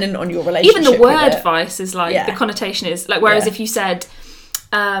it's dependent on your relationship. Even the word vice is like, the connotation is like, whereas if you said,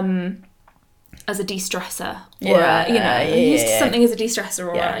 as a de-stressor, or used something as a de-stressor,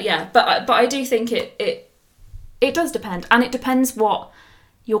 or but I do think it does depend, and it depends what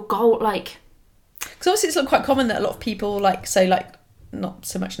your goal, like. Because obviously it's quite common that a lot of people not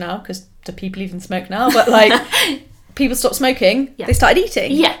so much now, because do people even smoke now, but like people stopped smoking, they started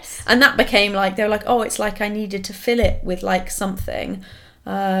eating. Yes. And that became like, they were like, oh, it's like I needed to fill it with like something.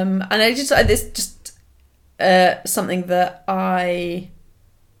 And I just, something that I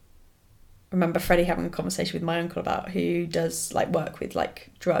remember Freddie having a conversation with my uncle about, who does like work with like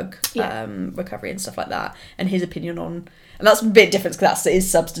drug recovery and stuff like that, and his opinion on, and that's a bit different because that is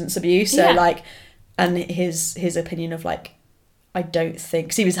substance abuse. So like, and his opinion of like, I don't think,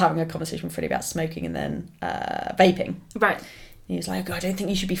 because he was having a conversation with Freddie about smoking and then vaping. Right. And he was like, oh, I don't think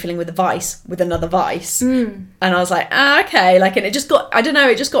you should be filling with another vice. And I was like, okay. Like, and it just got, I don't know,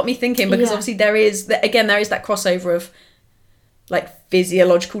 it just got me thinking, because obviously there is that crossover of like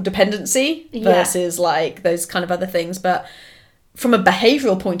physiological dependency versus like those kind of other things. But from a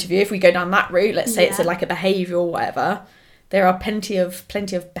behavioural point of view, if we go down that route, let's say it's like a behavioural whatever, there are plenty of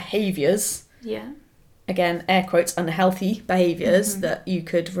behaviours. Yeah. Again, air quotes, unhealthy behaviours that you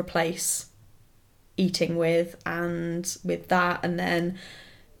could replace eating with, and with that. And then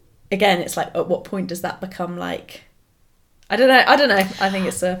again, it's like, at what point does that become like, I don't know. I think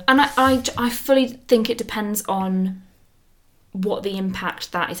it's a... And I fully think it depends on what the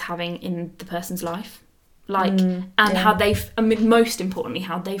impact that is having in the person's life. Like, how most importantly,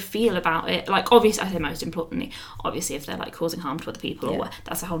 how they feel about it. Like, obviously, I say most importantly, obviously, if they're like causing harm to other people, or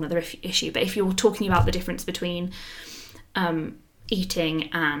that's a whole other issue. But if you're talking about the difference between eating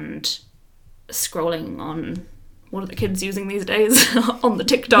and scrolling on, what are the kids using these days on the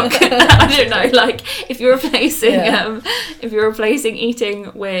TikTok? I don't know. Like, if you're replacing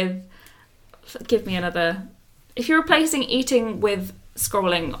eating with, if you're replacing eating with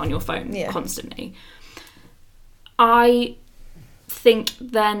scrolling on your phone constantly, I think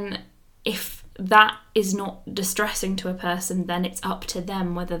then if that is not distressing to a person, then it's up to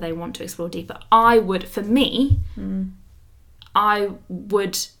them whether they want to explore deeper. I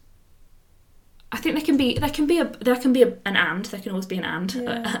think there can be an and, there can always be an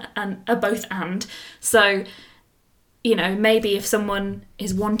and, a both and. So, maybe if someone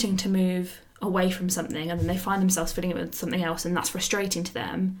is wanting to move away from something and then they find themselves filling it with something else and that's frustrating to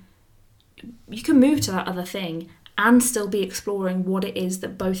them, you can move to that other thing and still be exploring what it is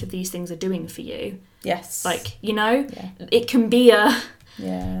that both of these things are doing for you. Yes. Like, it can be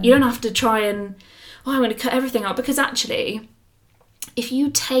you don't have to try and, I'm going to cut everything out, because actually, if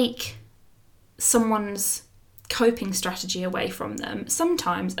you take someone's coping strategy away from them,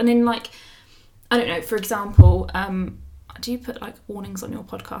 sometimes, and in like, I don't know, for example, do you put like warnings on your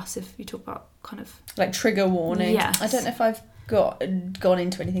podcast if you talk about kind of... Like trigger warning? Yes. I don't know if I've gone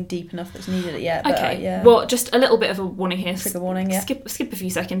into anything deep enough that's needed yet. But, okay, well, just a little bit of a warning here. Trigger warning, Skip a few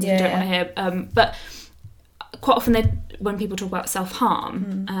seconds if you don't want to hear. But quite often when people talk about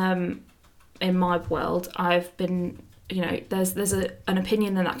self-harm, in my world, I've been... there's an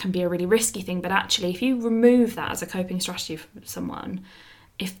opinion that can be a really risky thing, but actually if you remove that as a coping strategy from someone,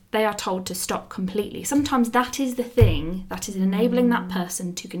 if they are told to stop completely, sometimes that is the thing that is enabling that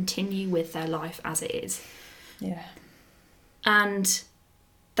person to continue with their life as it is. Yeah. And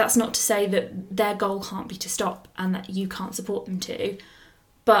that's not to say that their goal can't be to stop and that you can't support them to,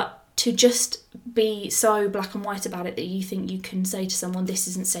 but to just be so black and white about it that you think you can say to someone, this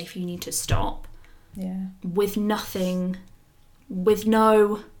isn't safe, you need to stop. Yeah. With no,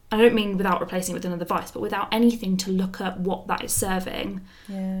 I don't mean without replacing it with another vice, but without anything to look at what that is serving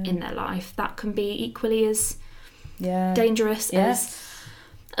in their life, that can be equally as dangerous,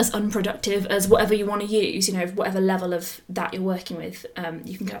 as unproductive as whatever you want to use, whatever level of that you're working with.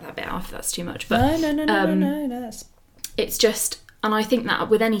 You can cut that bit out if that's too much. But no. It's just, and I think that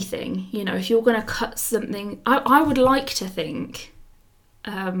with anything, if you're going to cut something, I would like to think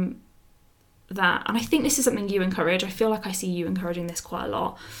that, and I think this is something you encourage, I feel like I see you encouraging this quite a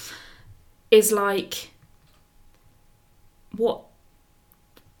lot, is like, what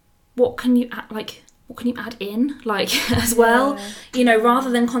can you add in, like, as well, you know, rather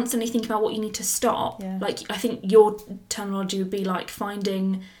than constantly thinking about what you need to stop. Like, I think your terminology would be like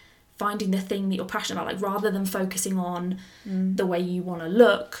finding the thing that you're passionate about, like, rather than focusing on the way you want to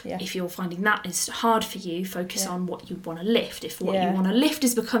look. If you're finding that is hard for you, focus on what you want to lift. If what you want to lift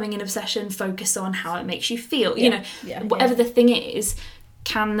is becoming an obsession, focus on how it makes you feel. You know, whatever the thing is,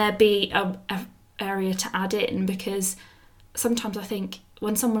 can there be a area to add in? Because sometimes I think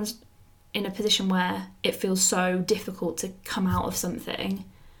when someone's in a position where it feels so difficult to come out of something,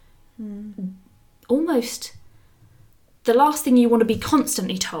 almost the last thing you want to be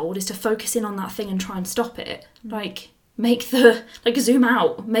constantly told is to focus in on that thing and try and stop it. Like, zoom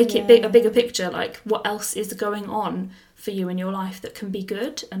out, make it a bigger picture. Like, what else is going on for you in your life that can be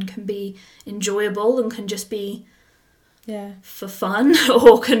good and can be enjoyable and can just be for fun,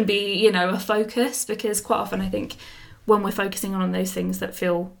 or can be, you know, a focus? Because quite often I think when we're focusing on those things that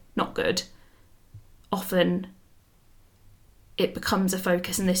feel not good, often it becomes a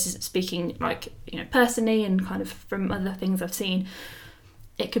focus. And this is speaking, like, you know, personally and kind of from other things I've seen,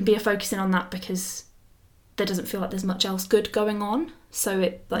 it can be a focusing on that because there doesn't feel like there's much else good going on, so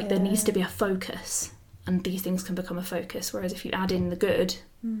it there needs to be a focus, and these things can become a focus. Whereas if you add in the good,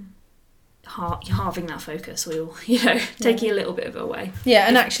 you're halving that focus, or you're, you know, taking a little bit of it away.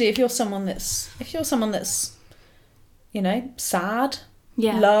 And actually if you're someone that's you know, sad,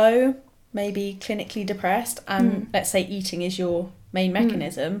 low, maybe clinically depressed, and let's say eating is your main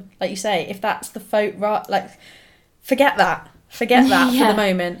mechanism, like you say, if that's the forget that for the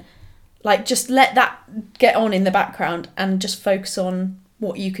moment. Like, just let that get on in the background and just focus on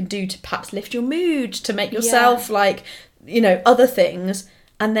what you can do to perhaps lift your mood, to make yourself like, you know, other things,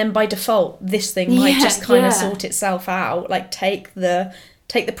 and then by default this thing might just kind of sort itself out. Like, take the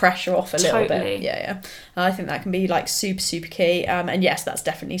pressure off a little bit. I think that can be like super key, and yes, that's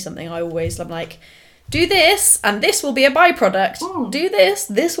definitely something I'm like, do this and this will be a byproduct. Do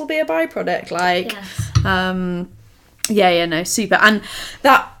this will be a byproduct, like no, super. And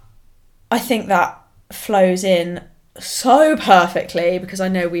that, I think that flows in so perfectly, because I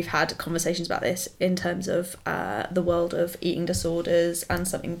know we've had conversations about this in terms of the world of eating disorders, and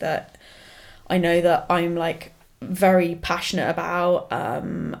something that I know that I'm like very passionate about,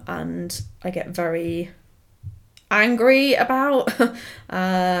 and I get very angry about,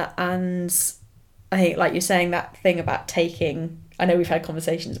 and I think, like you're saying, that thing about taking, I know we've had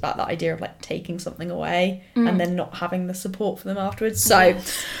conversations about that idea of like taking something away and then not having the support for them afterwards. So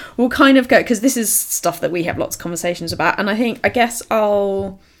we'll kind of go, because this is stuff that we have lots of conversations about, and I guess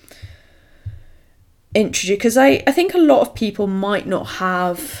I'll introduce, because I think a lot of people might not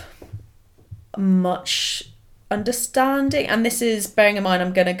have much understanding, and this is bearing in mind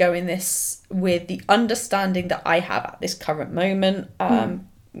I'm going to go in this with the understanding that I have at this current moment.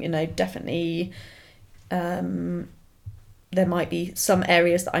 You know, definitely there might be some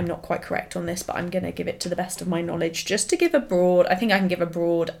areas that I'm not quite correct on this, but I'm going to give it to the best of my knowledge, just to give I think I can give a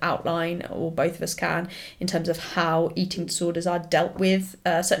broad outline, or both of us can, in terms of how eating disorders are dealt with,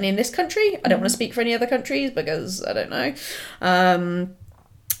 certainly in this country. I don't want to speak for any other countries because I don't know.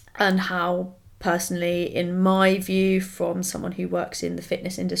 And how, personally, in my view, from someone who works in the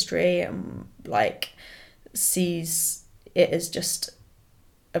fitness industry and like sees it as just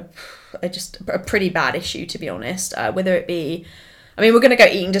a pretty bad issue, to be honest, whether it be, I mean, we're going to go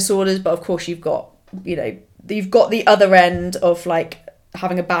eating disorders, but of course you've got the other end of like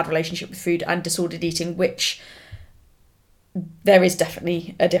having a bad relationship with food and disordered eating, which there is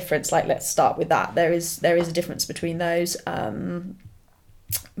definitely a difference. Like, let's start with that. There is a difference between those,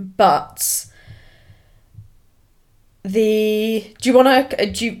 but do you want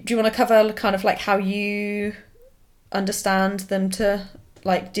to cover kind of like how you understand them to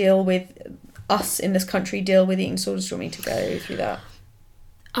like deal with us in this country, deal with eating disorders? Do you want me to go through that?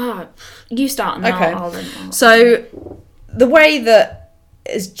 You start and then okay. I'll So the way that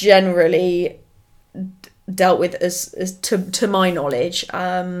is generally dealt with as to my knowledge,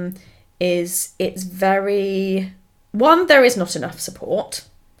 is it's very, one, there is not enough support.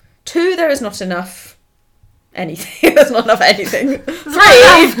 Two, there is not enough anything. There's not enough anything.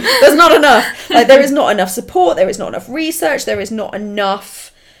 Three, there's not enough. Like, there is not enough support. There is not enough research. There is not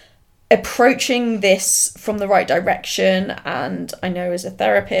enough approaching this from the right direction. And I know as a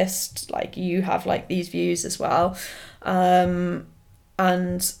therapist, like, you have like these views as well. And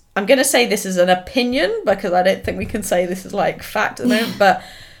I'm going to say this is an opinion, because I don't think we can say this is like fact at the moment, but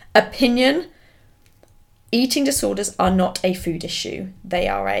opinion. Eating disorders are not a food issue. They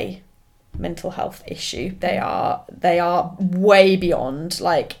are a mental health issue. They are way beyond,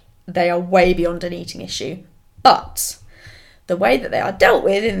 like, they are way beyond an eating issue. But the way that they are dealt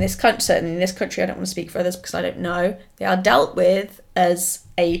with in this country, certainly in this country, I don't want to speak for others because I don't know, they are dealt with as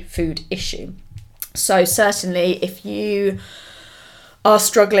a food issue. So certainly if you are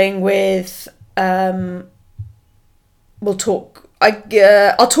struggling with, I'll talk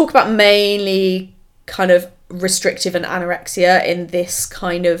about mainly kind of restrictive and anorexia in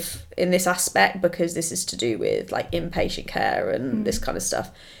this aspect, because this is to do with like inpatient care and this kind of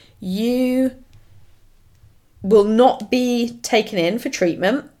stuff. You will not be taken in for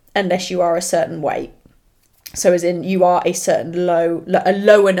treatment unless you are a certain weight. So as in you are a certain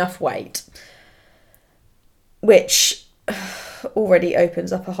low enough weight, which already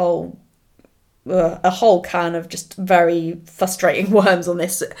opens up a whole can of just very frustrating worms on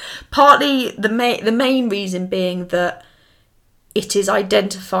this. Partly the main reason being that it is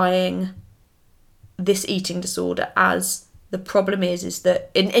identifying this eating disorder as the problem is that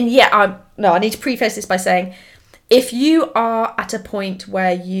I need to preface this by saying, if you are at a point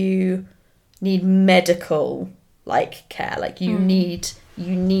where you need medical like care, like you need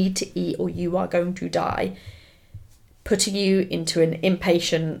to eat or you are going to die, putting you into an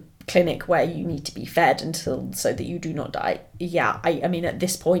inpatient clinic where you need to be fed until so that you do not die, I mean at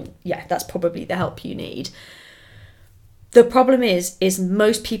this point, that's probably the help you need. The problem is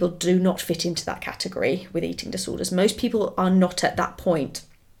most people do not fit into that category with eating disorders. Most people are not at that point,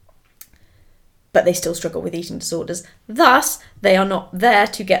 but they still struggle with eating disorders. Thus, they are not there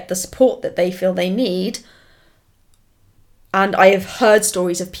to get the support that they feel they need. And I have heard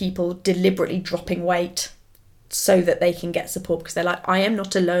stories of people deliberately dropping weight so that they can get support, because they're like, I am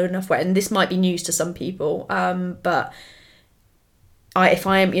not a low enough weight. And this might be news to some people, but if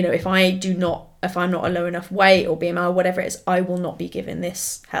I'm not a low enough weight or BMI or whatever it is, I will not be given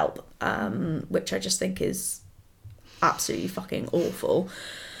this help, which I just think is absolutely fucking awful.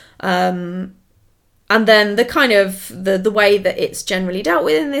 And then the kind of the way that it's generally dealt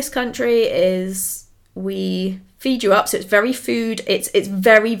with in this country is we feed you up. So it's very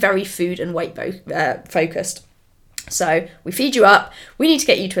very, very food and weight focused. So we feed you up, we need to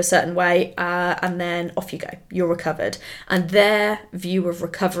get you to a certain weight, and then off you go, you're recovered. And their view of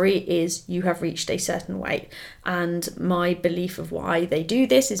recovery is you have reached a certain weight. And my belief of why they do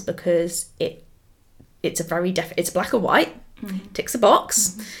this is because it's black or white, ticks a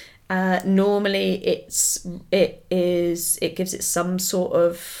box. Normally it gives it some sort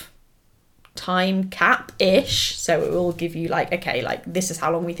of time cap-ish, so it will give you like, okay, like this is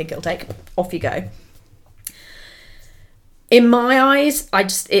how long we think it'll take, off you go. In my eyes,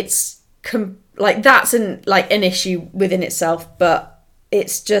 that's an issue within itself, but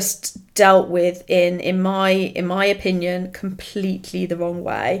it's just dealt with in my opinion, completely the wrong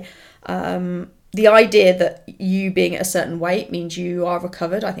way. The idea that you being at a certain weight means you are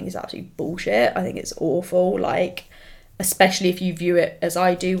recovered, I think is absolutely bullshit. I think it's awful, like, especially if you view it as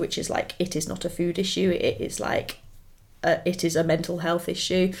I do, which is like, it is not a food issue, it is like, it is a mental health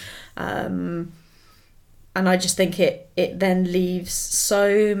issue. And I just think it then leaves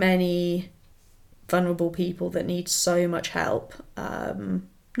so many vulnerable people that need so much help,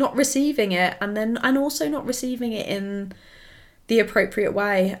 not receiving it, and also not receiving it in the appropriate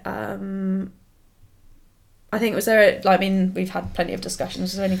way. I think we've had plenty of discussions.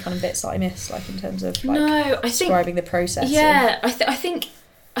 Was there any kind of bits that I missed, like in terms of describing the process? Yeah, I think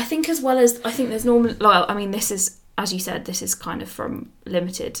as well as, I think there's normal. Well, I mean, this is, as you said, this is kind of from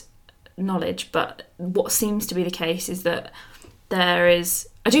limited knowledge, but what seems to be the case is that I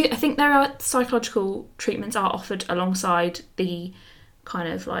think there are psychological treatments are offered alongside the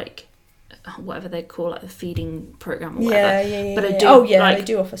kind of like whatever they call it, the feeding program or whatever. But they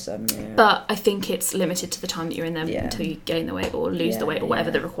do offer some. Yeah. But I think it's limited to the time that you're in them until you gain the weight or lose the weight or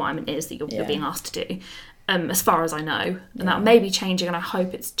whatever the requirement is that you're being asked to do. As far as I know, and that may be changing, and I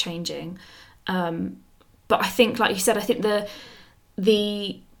hope it's changing. But I think, like you said, I think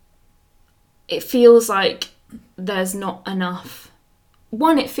it feels like there's not enough.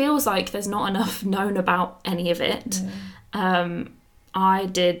 One, it feels like there's not enough known about any of it. I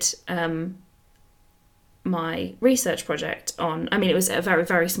did my research project on, I mean, it was a very,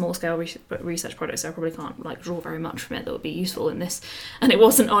 very small scale research project, so I probably can't like draw very much from it that would be useful in this. And it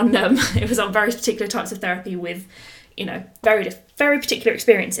wasn't on, it was on very particular types of therapy with, very, very particular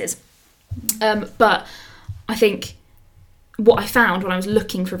experiences. But I think what I found when I was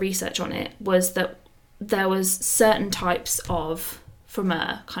looking for research on it was that there was certain types of, from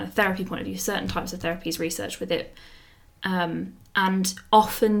a kind of therapy point of view, certain types of therapies research with it. And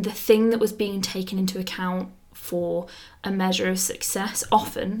often the thing that was being taken into account for a measure of success,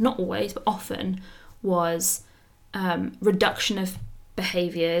 often, not always, but often, was reduction of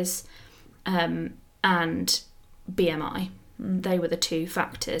behaviours and BMI. they were the two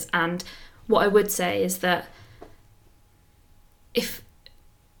factors. And what I would say is that if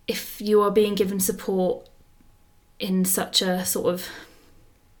you are being given support in such a sort of,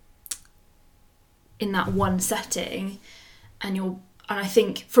 in that one setting, and I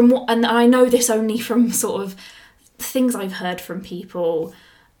think from what, and I know this only from sort of things I've heard from people,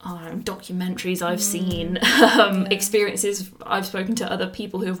 documentaries I've seen, experiences I've spoken to other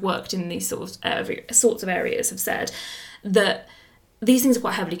people who have worked in these sorts of areas, have said that these things are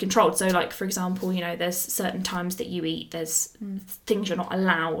quite heavily controlled. So, like, for example, you know, there's certain times that you eat, there's things you're not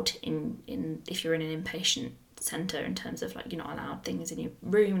allowed in if you're in an inpatient centre, in terms of, like, you're not allowed things in your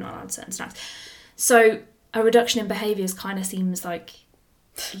room, you're not allowed certain snacks. So a reduction in behaviours kind of seems like,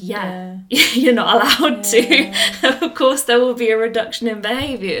 you're not allowed to. Of course there will be a reduction in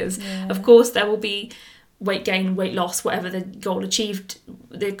behaviours. Of course there will be weight gain, weight loss, whatever the goal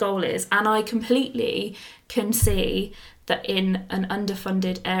is. And I completely can see that in an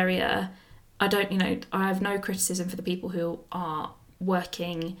underfunded area, I have no criticism for the people who are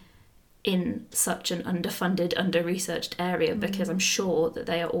working in such an underfunded, under-researched area, because I'm sure that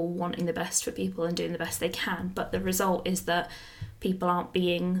they are all wanting the best for people and doing the best they can. But the result is that people aren't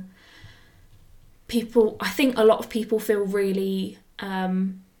being... I think a lot of people feel really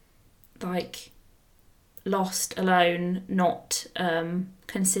like lost, alone, not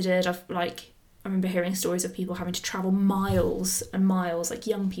considered. I remember hearing stories of people having to travel miles and miles, like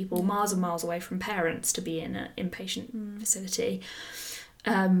young people, miles and miles away from parents to be in an inpatient facility.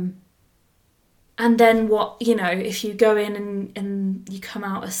 And then if you go in and you come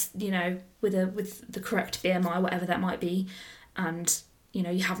out as, with the correct BMI, whatever that might be, and,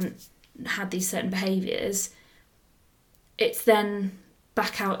 you haven't had these certain behaviours, it's then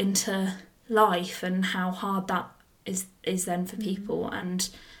back out into life and how hard that is then for people. And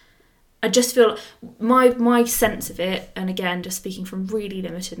I just feel my sense of it, and again, just speaking from really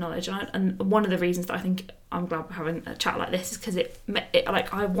limited knowledge, and one of the reasons that I think I'm glad we're having a chat like this is because it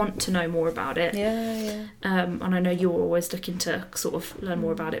I want to know more about it. And I know you're always looking to sort of learn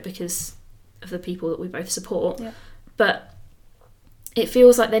more about it because of the people that we both support. But it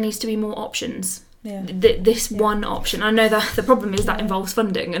feels like there needs to be more options. One option. I know that the problem is that involves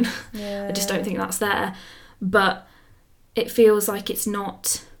funding, and I just don't think that's there. But it feels like it's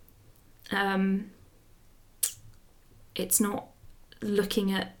not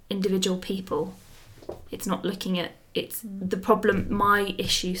looking at individual people. It's not looking at the problem. My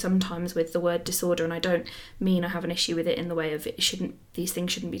issue sometimes with the word disorder, and I don't mean I have an issue with it in the way of these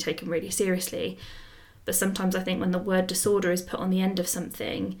things shouldn't be taken really seriously, but sometimes I think when the word disorder is put on the end of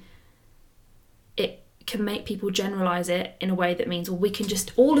something, it can make people generalise it in a way that means, well, we can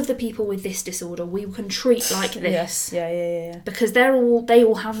just, all of the people with this disorder we can treat like this. Because they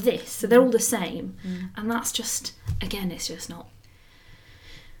all have this, so they're all the same. And that's just, again, it's just not,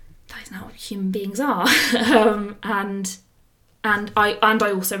 that is not what human beings are. And I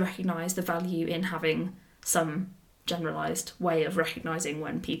also recognise the value in having some generalised way of recognising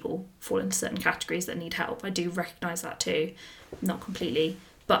when people fall into certain categories that need help. I do recognise that too, not completely,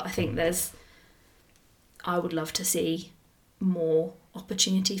 but I think I would love to see more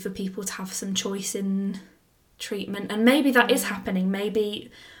opportunity for people to have some choice in treatment, and maybe that is happening. Maybe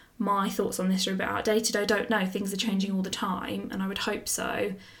my thoughts on this are a bit outdated, I don't know. Things are changing all the time, and I would hope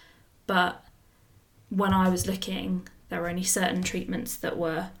so. But when I was looking, there were only certain treatments that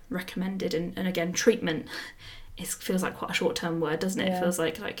were recommended, and again, treatment feels like quite a short-term word, doesn't it? It feels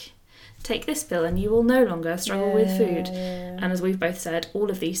like take this pill and you will no longer struggle with food. And as we've both said,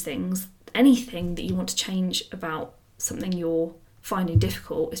 all of these things, anything that you want to change about something you're finding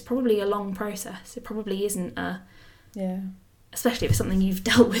difficult is probably a long process. It probably isn't especially if it's something you've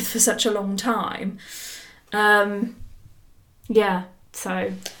dealt with for such a long time.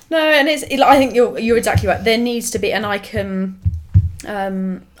 So no, and I think you're exactly right. There needs to be, and I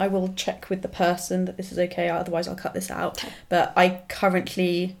will check with the person that this is okay, otherwise I'll cut this out. Okay. But I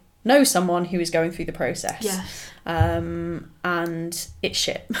currently know someone who is going through the process. And it's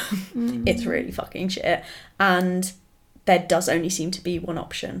shit. It's really fucking shit. And there does only seem to be one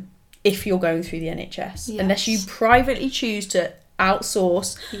option if you're going through the NHS. Unless you privately choose to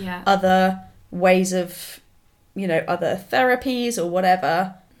outsource other ways of, other therapies or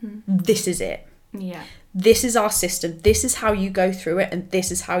whatever, this is it. This is our system. This is how you go through it, and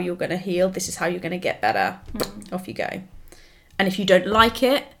this is how you're going to heal. This is how you're going to get better. Off you go. And if you don't like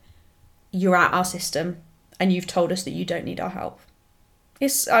it, you're out our system, and you've told us that you don't need our help. And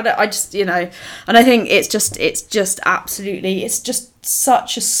I think it's just absolutely, it's just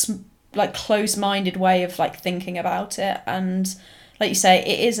such a close-minded way of thinking about it. And like you say,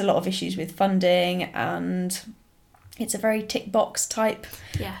 it is a lot of issues with funding, and it's a very tick box type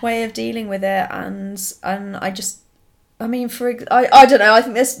Yeah. way of dealing with it, and I just, I mean, I don't know, I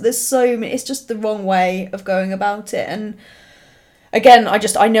think there's so many, it's just the wrong way of going about it. And again,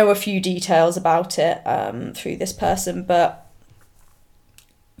 I know a few details about it through this person, but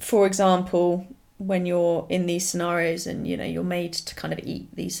for example, when you're in these scenarios and, you know, you're made to kind of eat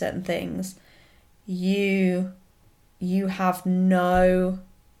these certain things, you have no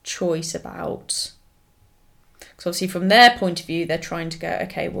choice about, because obviously from their point of view, they're trying to go,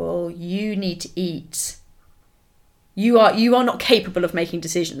 okay, well, you need to eat. You are not capable of making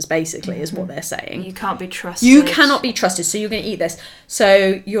decisions, basically, is what they're saying. You can't be trusted. You cannot be trusted, so you're going to eat this.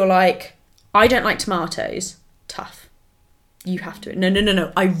 So you're like, I don't like tomatoes. Tough. You have to.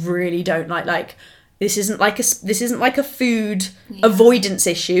 No. I really don't like this isn't like a food avoidance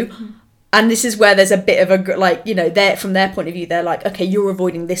issue. Mm-hmm. And this is where there's a bit of a, like, you know, they're, from their point of view, they're like, okay, you're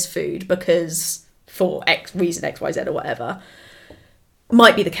avoiding this food because for X reason, X, Y, Z or whatever.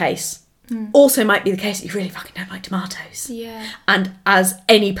 Might be the case. Also might be the case that you really fucking don't like tomatoes. Yeah. And as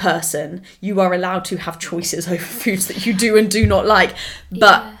any person, you are allowed to have choices over foods that you do and do not like.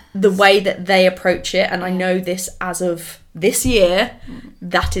 But the way that they approach it, and I know this as of this year,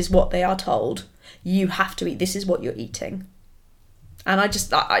 that is what they are told. You have to eat. This is what you're eating. And I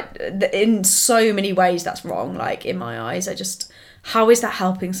in so many ways, that's wrong. Like, in my eyes, how is that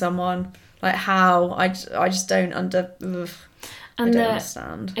helping someone? Like, how? I just don't I don't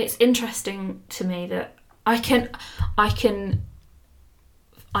understand. It's interesting to me that I feel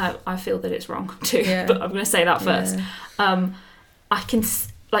that it's wrong too, but I'm going to say that first. Yeah. I can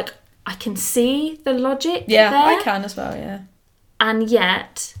see the logic there. I can as well, yeah. And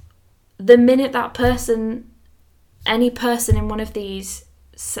yet, the minute that any person in one of these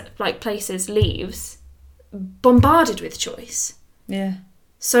like places leaves, bombarded with choice. Yeah.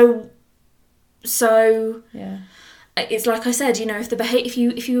 So yeah. It's like I said, you know,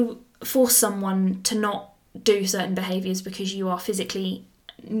 if you force someone to not do certain behaviours because you are physically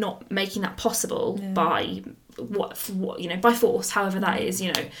not making that possible by what you know, by force, however that is,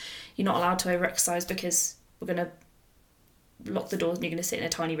 you know, you're not allowed to over-exercise because we're going to lock the doors and you're going to sit in a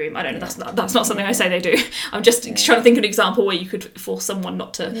tiny room. I don't know, that's not something I say they do. I'm just trying to think of an example where you could force someone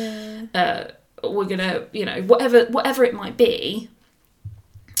not to we're going to, you know, whatever it might be.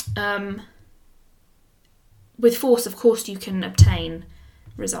 With force, of course, you can obtain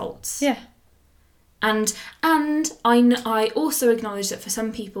results. Yeah. And I also acknowledge that for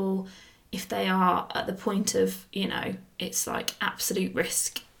some people, if they are at the point of, you know, it's like absolute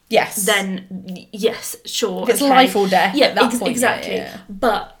risk. Yes. Then yes, sure. If it's life or death. Yeah, at that point, exactly. Yeah.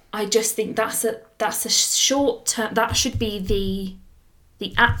 But I just think that's a short term. That should be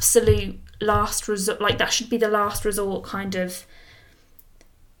the absolute last resort. Like, that should be the last resort kind of.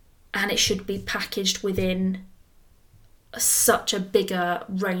 And it should be packaged within such a bigger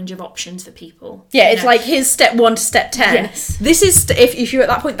range of options for people. Yeah, it's like, here's step 1 to step 10. Yes. This is, if you're at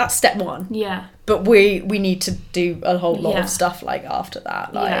that point, that's step 1. Yeah. But we need to do a whole lot of stuff, like, after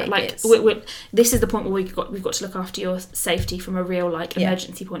that. Like, this is the point where we've got to look after your safety from a real, like,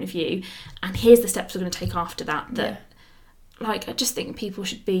 emergency point of view. And here's the steps we're going to take after that. Like, I just think people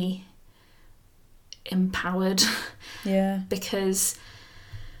should be empowered. Yeah. Because,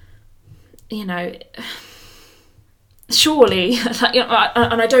 you know, surely, like, you know,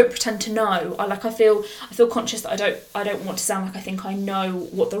 and I don't pretend to know. I feel conscious that I don't want to sound like I think I know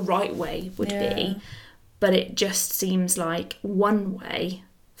what the right way would be, but it just seems like one way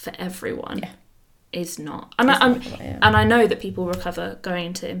for everyone is not. And I know that people recover going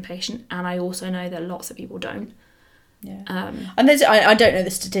into inpatient, and I also know that lots of people don't. Yeah. And there's I don't know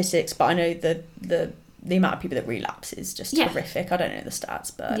the statistics, but I know the amount of people that relapse is just horrific. I don't know the stats,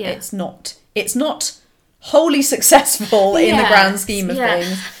 but it's not wholly successful in the grand scheme of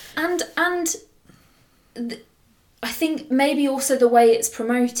things. And I think maybe also the way it's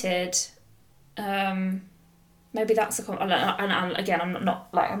promoted, maybe that's and again,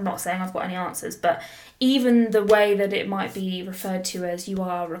 I'm not saying I've got any answers, but even the way that it might be referred to as you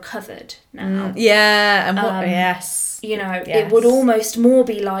are recovered now. You know, it would almost more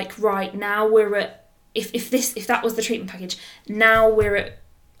be like, right, now we're at, if that was the treatment package, now we're at,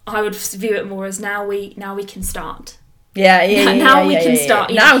 I would view it more as now we can start. Now we can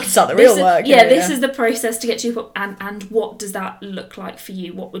start. Now we can start the real work. This is the process to get to your, and what does that look like for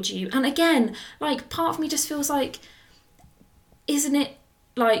you? What would you? And again, like, part of me just feels like, isn't it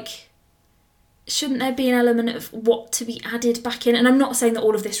like, shouldn't there be an element of what to be added back in? And I'm not saying that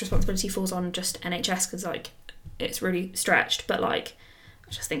all of this responsibility falls on just NHS, because, like, it's really stretched, but, like,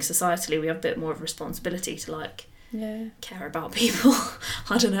 I just think societally we have a bit more of a responsibility to, like, care about people.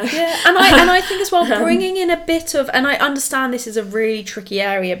 I don't know. Yeah, and I think as well, bringing in a bit of, and I understand this is a really tricky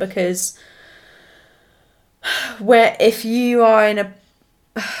area, because where if you are in a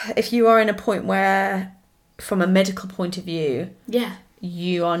point where, from a medical point of view,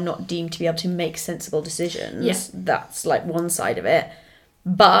 you are not deemed to be able to make sensible decisions, that's like one side of it.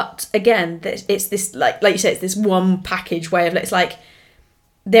 But again, it's this, like you say, it's this one package way of, it's like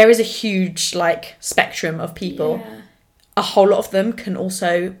there is a huge like spectrum of people. A whole lot of them can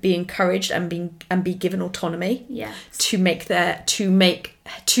also be encouraged and be given autonomy to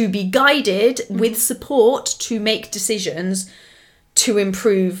be guided with support to make decisions to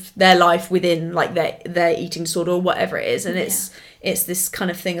improve their life within like their eating disorder or whatever it is. And it's this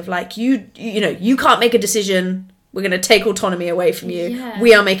kind of thing of like, you know, you can't make a decision, we're going to take autonomy away from you,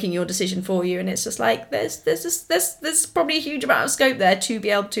 we are making your decision for you. And it's just like there's probably a huge amount of scope there to be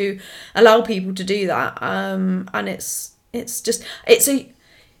able to allow people to do that. And it's a,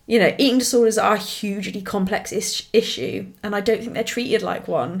 you know, eating disorders are a hugely complex issue, and I don't think they're treated like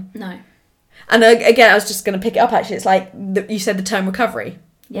one. No. And again, I was just going to pick it up, actually. It's like, you said the term recovery.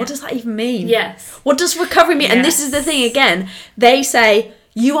 Yeah. What does that even mean? Yes. What does recovery mean? Yes. And this is the thing, again. They say,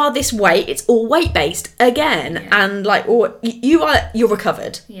 you are this weight, it's all weight-based, again. Yeah. And, like, or you're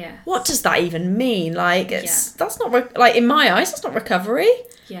recovered. Yeah. What does that even mean? Like, that's not, like, in my eyes, that's not recovery.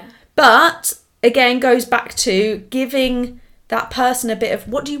 Yeah. But, again, goes back to giving that person a bit of,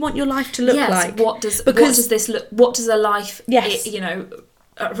 what do you want your life to look like? What does this look, what does a life, you know,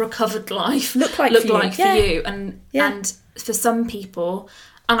 a recovered life look like for you? And for some people,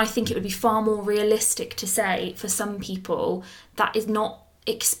 and I think it would be far more realistic to say for some people, that is not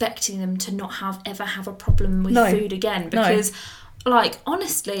expecting them to not ever have a problem with food again, because like,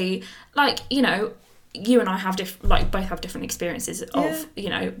 honestly, like, you know, you and I both have different experiences of, you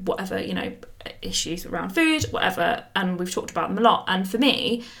know, whatever, you know, issues around food, whatever, and we've talked about them a lot. And for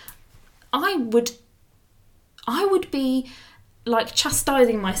me, I would be like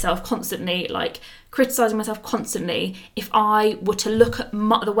chastising myself constantly, like criticizing myself constantly, if I were to look at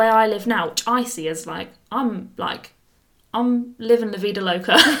the way I live now, which I see as like I'm living la vida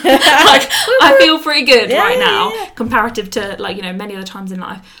loca. Like, I feel pretty good right now, comparative to, like, you know, many other times in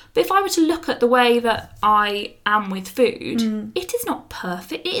life. But if I were to look at the way that I am with food, it is not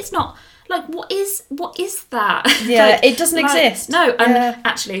perfect. It is not, like, what is that? Yeah, like, it doesn't exist. No, and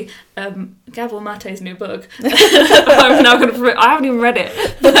actually, Gabor Mate's new book, I'm now going to, I haven't even read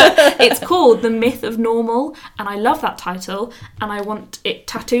it, but it's called The Myth of Normal, and I love that title, and I want it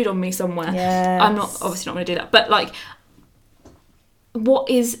tattooed on me somewhere. Yes. I'm obviously not going to do that, but, like, what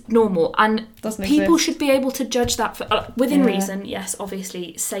is normal? And people should be able to judge that within reason. Yes,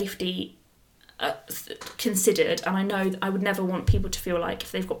 obviously, safety considered, and I know I would never want people to feel like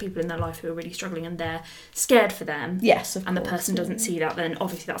if they've got people in their life who are really struggling and they're scared for them, yes, of and course, the person doesn't see that, then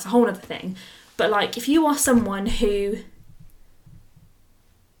obviously that's a whole other thing. But, like, if you are someone who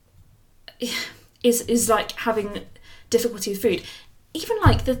is like having difficulty with food, even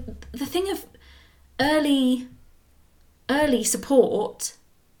like the thing of early support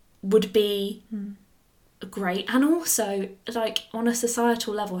would be great. And also, like, on a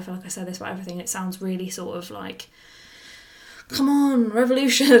societal level, I feel like I say this about everything, it sounds really sort of like, come on,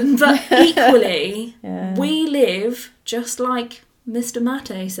 revolution. But equally, we live, just like Mr.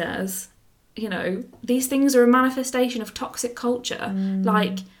 Mate says, you know, these things are a manifestation of toxic culture.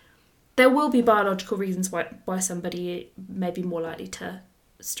 Like, there will be biological reasons why somebody may be more likely to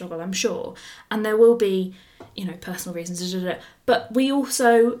struggle, I'm sure, and there will be, you know, personal reasons, but we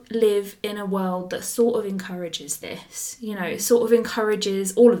also live in a world that sort of encourages this, you know, sort of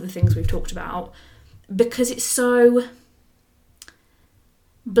encourages all of the things we've talked about, because it's so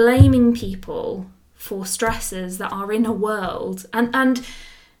blaming people for stresses that are in a world, and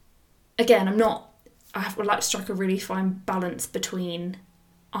again, I would like to strike a really fine balance between,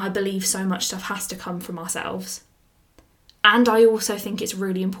 I believe so much stuff has to come from ourselves, and I also think it's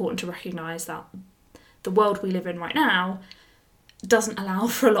really important to recognise that the world we live in right now doesn't allow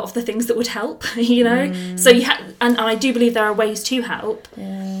for a lot of the things that would help, you know? So and I do believe there are ways to help.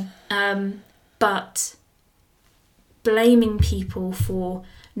 But blaming people for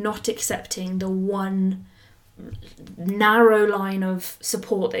not accepting the one narrow line of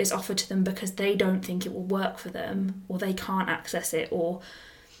support that is offered to them because they don't think it will work for them, or they can't access it, or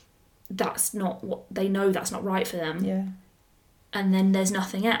that's not what they know, that's not right for them. And then there's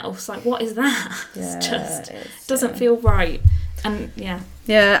nothing else. Like, what is that? It just doesn't feel right. And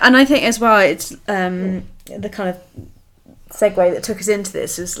and I think as well, it's the kind of segue that took us into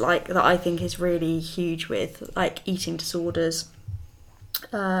this is like that I think is really huge with like eating disorders,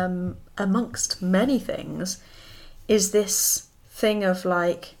 amongst many things, is this thing of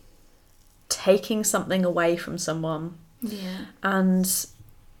like taking something away from someone. Yeah. And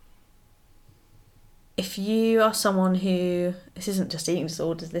if you are someone who, this isn't just eating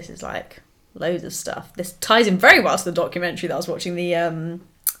disorders, this is like loads of stuff. This ties in very well to the documentary that I was watching, the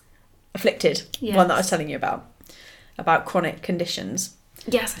Afflicted one that I was telling you about chronic conditions.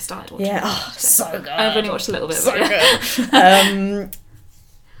 Yes, I started watching. Yeah, oh, so good. I've only watched a little bit. So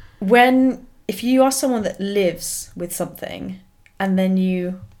good. If you are someone that lives with something and then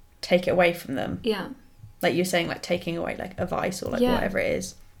you take it away from them, yeah, like you're saying, like taking away like a vice or like whatever it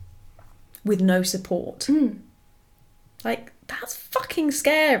is, with no support, like that's fucking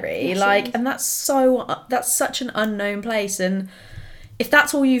scary. Yes, like, and that's such an unknown place. And if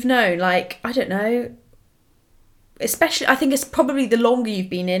that's all you've known, like, I don't know, especially, I think it's probably the longer you've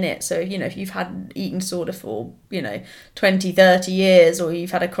been in it. So, you know, if you've had eating disorder for, 20, 30 years, or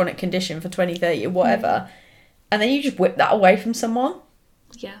you've had a chronic condition for 20, 30, or whatever, and then you just whip that away from someone.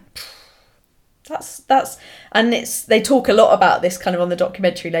 Yeah. That's and they talk a lot about this kind of on the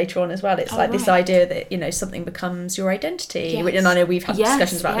documentary later on as well. It's this idea that, something becomes your identity. Yes. And I know we've had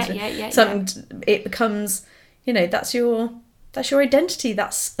discussions about this. It becomes, that's your identity.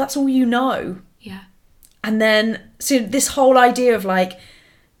 That's all you know. Yeah. And then, so this whole idea of like,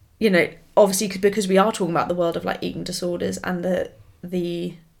 obviously because we are talking about the world of like eating disorders and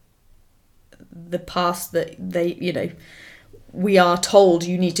the path that they, we are told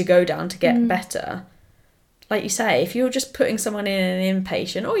you need to go down to get better. Like you say, if you're just putting someone in an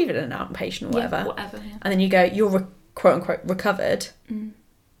inpatient or even an outpatient or whatever, and then you go, you're quote unquote recovered, and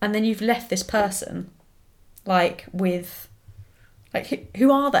then you've left this person like with... Like,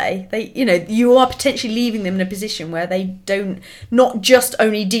 who are they? They, you are potentially leaving them in a position where they don't, not just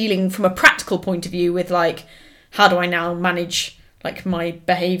only dealing from a practical point of view with like, how do I now manage like my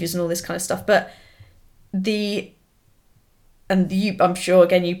behaviours and all this kind of stuff, but I'm sure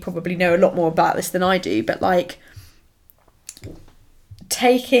again, you probably know a lot more about this than I do, but like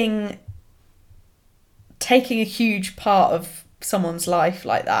taking a huge part of someone's life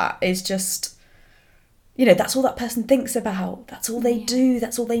like that is just... that's all that person thinks about. That's all they do.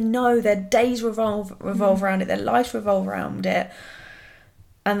 That's all they know. Their days revolve around it. Their lives revolve around it.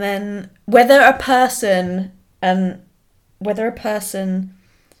 And then whether a person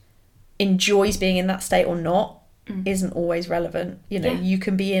enjoys being in that state or not isn't always relevant. You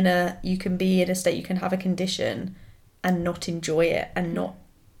can be in a state, you can have a condition and not enjoy it and not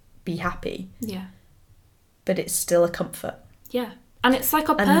be happy. Yeah. But it's still a comfort. Yeah. And it's like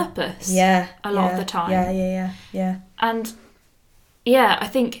a purpose a lot of the time. Yeah. And yeah, I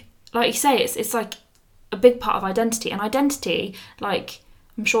think, like you say, it's like a big part of identity. And identity, like,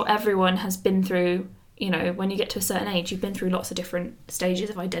 I'm sure everyone has been through, when you get to a certain age, you've been through lots of different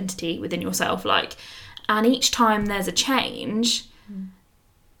stages of identity within yourself. Like, and each time there's a change,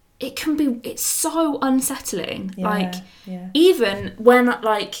 it's so unsettling. Even when,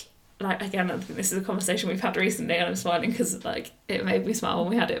 like again, I think this is a conversation we've had recently and I'm smiling because like it made me smile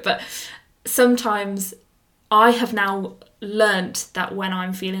when we had it, but sometimes I have now learnt that when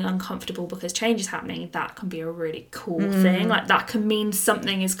I'm feeling uncomfortable because change is happening, that can be a really cool thing. Like that can mean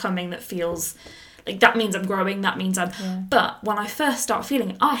something is coming that feels like, that means I'm growing, that means I'm but when I first start feeling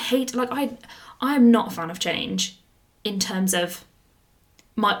it, I am not a fan of change in terms of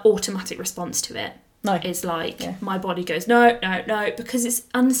my automatic response to it. No. Is like my body goes no, because it's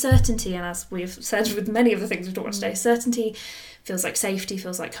uncertainty, and as we've said with many of the things we've talked about today, certainty feels like safety,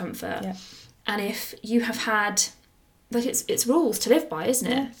 feels like comfort. And if you have had like it's rules to live by,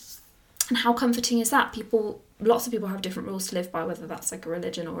 isn't it? And how comforting is that? Lots of people have different rules to live by, whether that's like a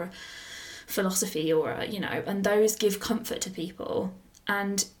religion or a philosophy or and those give comfort to people.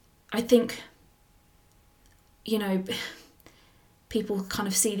 And I think people kind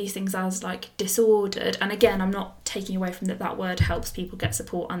of see these things as like disordered, and again, I'm not taking away from that word helps people get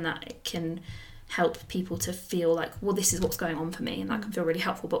support and that it can help people to feel like, well, this is what's going on for me, and that can feel really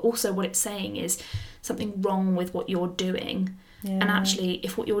helpful. But also what it's saying is something wrong with what you're doing, and actually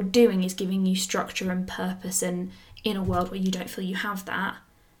if what you're doing is giving you structure and purpose, and in a world where you don't feel you have that,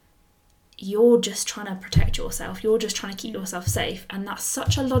 you're just trying to protect yourself, you're just trying to keep yourself safe, and that's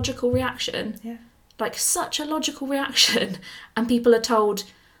such a logical reaction. Like such a logical reaction, and people are told,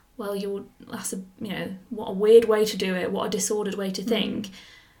 well, that's what a weird way to do it, what a disordered way to think.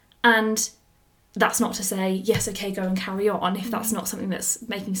 And that's not to say, yes, okay, go and carry on if that's not something that's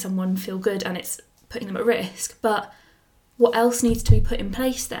making someone feel good and it's putting them at risk. But what else needs to be put in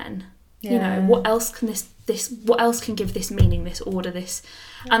place then? What else can what else can give this meaning, this order, this?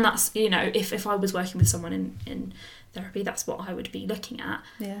 And that's, if I was working with someone in therapy, that's what I would be looking at.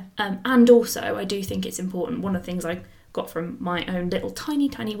 Yeah. And also, I do think it's important. One of the things I got from my own little tiny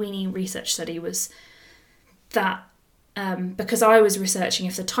weeny research study was that because I was researching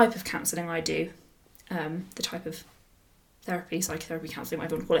if the type of counselling I do, the type of therapy, psychotherapy, counselling,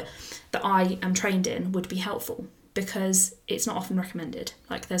 whatever you want to call it, that I am trained in would be helpful, because it's not often recommended.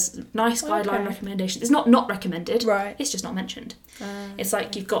 Like, there's nice guideline recommendations. It's not recommended. Right. It's just not mentioned. It's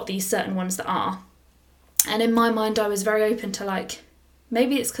like you've got these certain ones that are. And in my mind, I was very open to, like,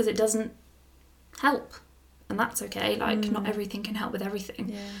 maybe it's because it doesn't help. And that's okay. Like, not everything can help with everything.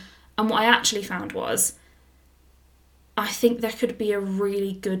 Yeah. And what I actually found was, I think there could be a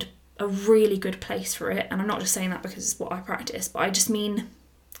really good place for it. And I'm not just saying that because it's what I practice, but I just mean,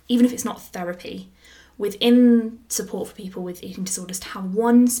 even if it's not therapy, within support for people with eating disorders, to have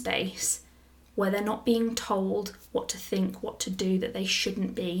one space where they're not being told what to think, what to do, that they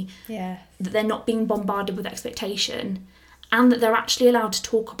shouldn't be, that they're not being bombarded with expectation, and that they're actually allowed to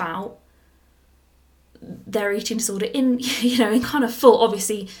talk about their eating disorder in kind of full,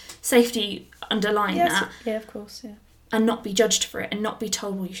 obviously, safety underlying that. Yeah, of course, yeah. And not be judged for it, and not be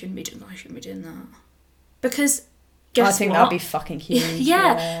told, well, you shouldn't be doing that, you shouldn't be doing that. Because I think that'd be fucking huge.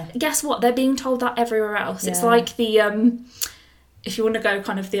 Yeah. Guess what? They're being told that everywhere else. Yeah. It's like the if you want to go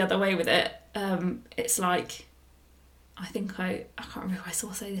kind of the other way with it, it's like, I think I can't remember who I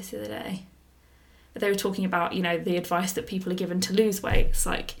saw say this the other day, but they were talking about, the advice that people are given to lose weight. It's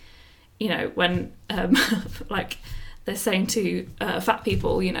like, when like they're saying to fat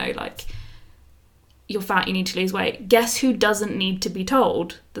people, like, you're fat, you need to lose weight. Guess who doesn't need to be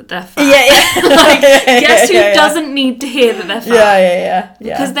told that they're fat? Guess who doesn't need to hear that they're fat?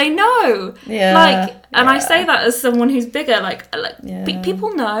 Because they know. I say that as someone who's bigger.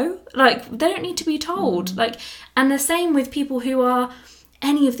 People know. Like, they don't need to be told. And the same with people who are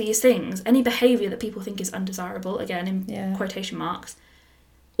any of these things, any behaviour that people think is undesirable, again, in quotation marks,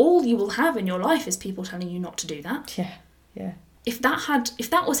 all you will have in your life is people telling you not to do that. If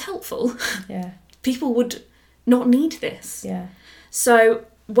that was helpful, people would not need this. So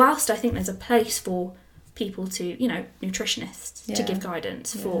whilst I think there's a place for people to, nutritionists to give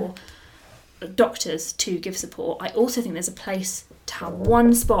guidance, for doctors to give support, I also think there's a place to have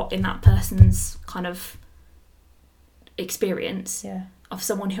one spot in that person's kind of experience of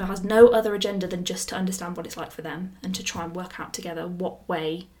someone who has no other agenda than just to understand what it's like for them, and to try and work out together what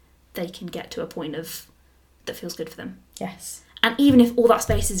way they can get to a point of that feels good for them. And even if all that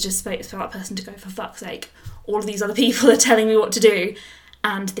space is just space for that person to go, for fuck's sake, all of these other people are telling me what to do,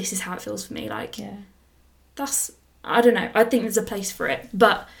 and this is how it feels for me. That's, I don't know. I think there's a place for it,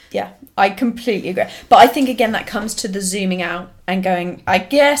 but... Yeah, I completely agree. But I think, again, that comes to the zooming out and going, I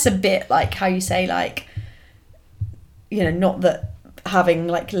guess, a bit like how you say, like, not that having,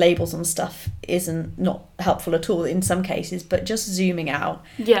 like, labels on stuff isn't not helpful at all in some cases, but just zooming out.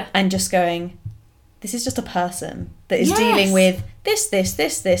 And just going... This is just a person that is dealing with this,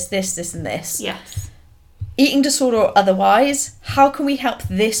 and this. Eating disorder or otherwise, how can we help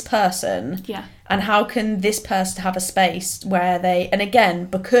this person? And how can this person have a space where they... And again,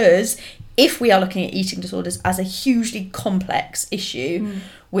 because if we are looking at eating disorders as a hugely complex issue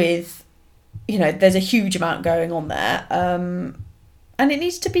with, there's a huge amount going on there, and it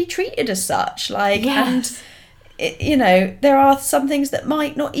needs to be treated as such. And... there are some things that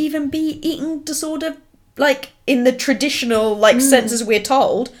might not even be eating disorder, like, in the traditional, sense as we're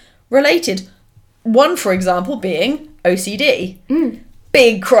told, related. One, for example, being OCD.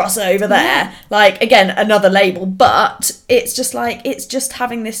 Big crossover there. Again, another label, but it's just it's just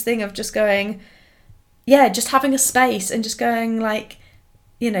having this thing of just going, just having a space and just going, what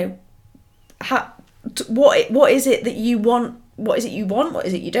is it that you want? What is it you want? What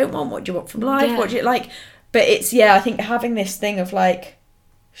is it you don't want? What do you want from life? What do you like? But it's, I think having this thing of,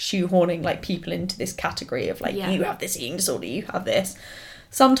 shoehorning, people into this category of, you have this eating disorder, you have this.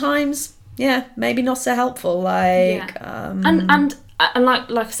 Sometimes, maybe not so helpful. And like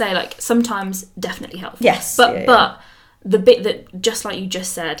I say, sometimes definitely helpful. Yes. But the bit that, just like you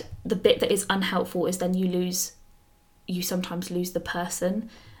just said, the bit that is unhelpful is then you sometimes lose the person.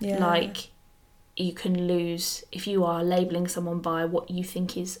 You can lose, if you are labelling someone by what you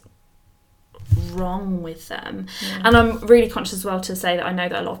think is wrong with them. And I'm really conscious as well to say that I know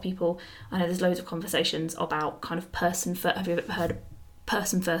that a lot of people, I know there's loads of conversations about kind of have you ever heard of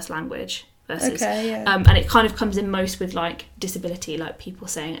person first language versus and it kind of comes in most with disability, people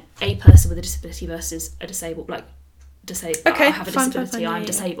saying a person with a disability versus a disabled, I have a disability, I'm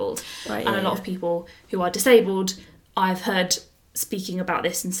disabled. And a lot of people who are disabled, I've heard speaking about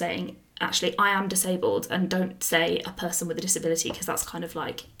this and saying actually, I am disabled, and don't say a person with a disability, because that's kind of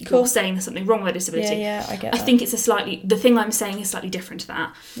like Cool. you're saying there's something wrong with a disability. Yeah, I get I that. think it's the thing I'm saying is slightly different to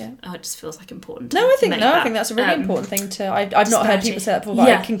that. Yeah. It just feels like important. I think that. that's a really important thing to. I've not heard people say that before, but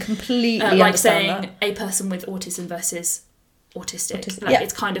I can completely like understand saying that. a person with autism versus autistic. Autistic, Like, yeah.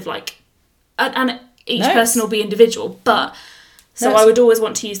 it's kind of like, and each No, person will be individual, but. So No, I would always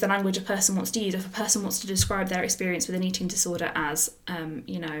want to use the language a person wants to use. If a person wants to describe their experience with an eating disorder as,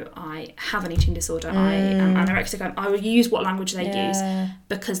 I have an eating disorder, I am anorexic, I will use what language they use,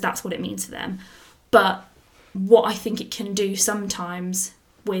 because that's what it means to them. But what I think it can do sometimes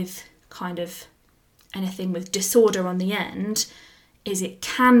with kind of anything with disorder on the end is it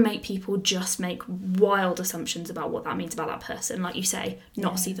can make people just make wild assumptions about what that means about that person. Like you say,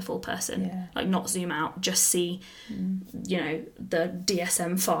 not see the full person, like not zoom out, just see, the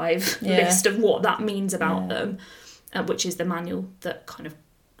DSM-5 list of what that means about them, which is the manual that kind of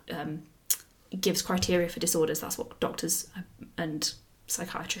gives criteria for disorders. That's what doctors and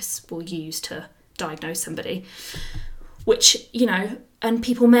psychiatrists will use to diagnose somebody. Which, and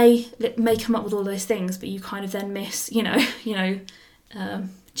people may come up with all those things, but you kind of then miss,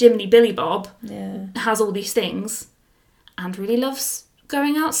 Jiminy Billy Bob has all these things and really loves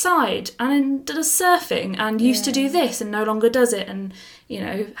going outside and does surfing and used to do this and no longer does it, and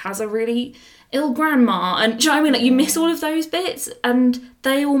has a really ill grandma, and do you know what I mean? Like, you miss all of those bits, and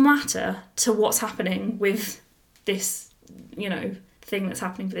they all matter to what's happening with this thing that's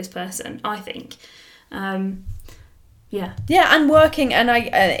happening for this person, I think. And working, and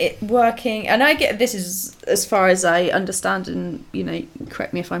I get, this is as far as I understand, and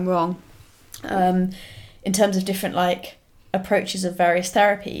correct me if I'm wrong, in terms of different like approaches of various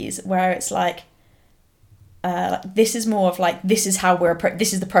therapies, where it's like this is more of like, this is how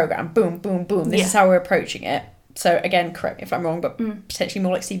this is the program, boom boom boom, this is how we're approaching it. So again, correct me if I'm wrong, but potentially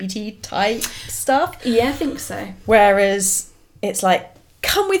more like CBT type stuff. Yeah, I think so. Whereas it's like,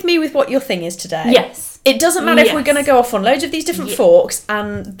 come with me with what your thing is today. Yes. It doesn't matter if we're going to go off on loads of these different forks,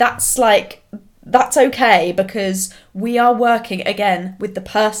 and that's okay, because we are working again with the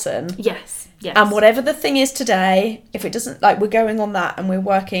person. Yes. And whatever the thing is today, if it doesn't, like, we're going on that and we're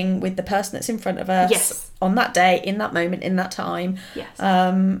working with the person that's in front of us on that day, in that moment, in that time. Yes.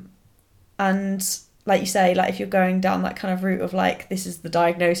 And like you say, like, if you're going down that kind of route of like, this is the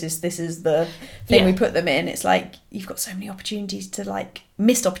diagnosis, this is the thing we put them in, it's like, you've got so many opportunities to, like,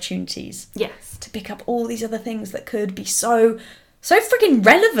 missed opportunities. Yes. To pick up all these other things that could be so freaking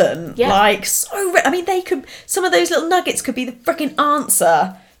relevant. Yeah. Like, some of those little nuggets could be the freaking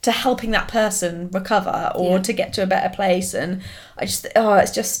answer to helping that person recover or to get to a better place. And I just,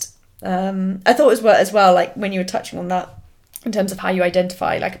 it's just, I thought as well, like, when you were touching on that, in terms of how you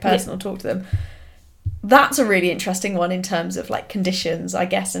identify, like, a person or talk to them, that's a really interesting one in terms of, like, conditions, I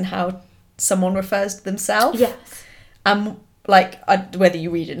guess, and how someone refers to themselves. Yes. Like, whether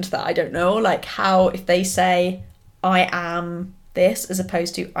you read into that, I don't know. Like, how, if they say, I am this, as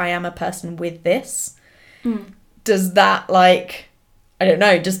opposed to, I am a person with this, does that, like, I don't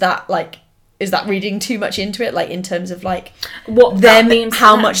know, does that, like, is that reading too much into it? Like, in terms of, like, what that means,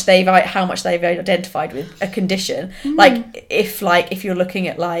 how much they've identified with a condition. Like, if you're looking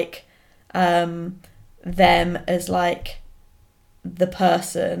at, like, them as, like, the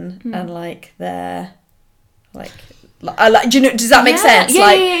person and, like, their, like, do you know, does that make sense?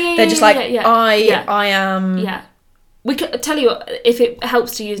 They're just like, I am. Yeah. We could tell you, if it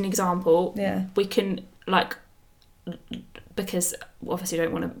helps to use an example, we can, like, because obviously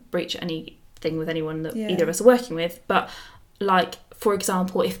don't want to breach anything with anyone that either of us are working with, but, like, for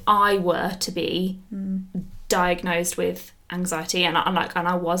example, if I were to be diagnosed with anxiety, and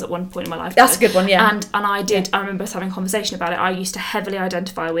I was at one point in my life. That's a good one, And I did. I remember us having a conversation about it. I used to heavily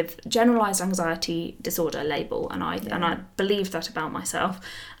identify with generalised anxiety disorder label, and I believed that about myself,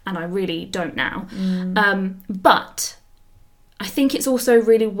 and I really don't now. But I think it's also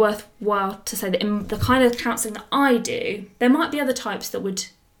really worthwhile to say that in the kind of counselling that I do, there might be other types that would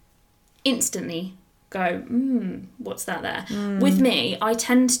instantly go, what's that there? With me, I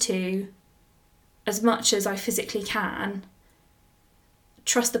tend to, as much as I physically can,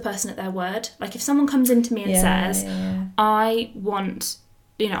 trust the person at their word. Like, if someone comes into me and says, I want,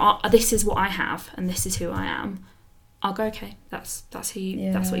 this is what I have and this is who I am, I'll go, okay, that's who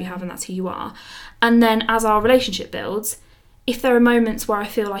you, that's what you have and that's who you are. And then as our relationship builds, if there are moments where I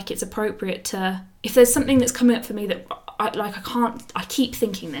feel like it's appropriate to, if there's something that's coming up for me that I keep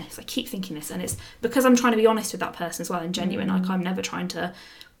thinking this, and it's because I'm trying to be honest with that person as well and genuine. Like, I'm never trying to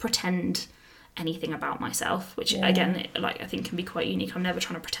pretend anything about myself, which again, I think can be quite unique. I'm never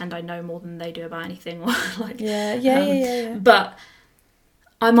trying to pretend I know more than they do about anything, or like, but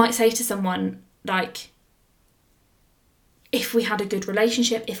I might say to someone, like, if we had a good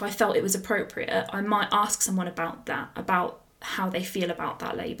relationship, if I felt it was appropriate, I might ask someone about that, about how they feel about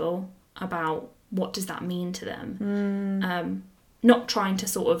that label, about what does that mean to them. Not trying to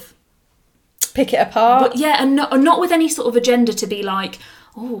sort of pick it apart. But yeah, and not with any sort of agenda to be like,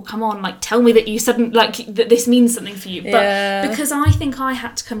 oh, come on, like, tell me that you suddenly, like, that this means something for you. But because I think I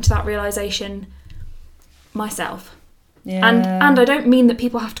had to come to that realisation myself. Yeah. And I don't mean that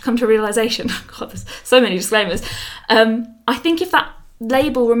people have to come to a realisation. God, there's so many disclaimers. I think if that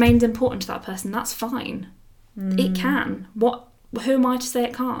label remains important to that person, that's fine. It can. Who am I to say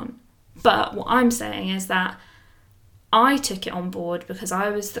it can't? But what I'm saying is that I took it on board because I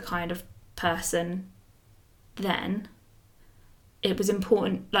was the kind of person then. It was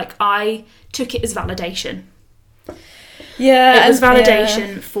important. Like, I took it as validation. Yeah. It was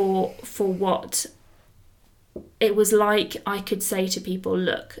validation for what it was like. I could say to people,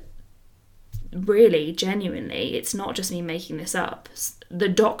 look, really, genuinely, it's not just me making this up. The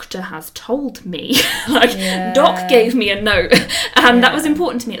doctor has told me. Doc gave me a note. And that was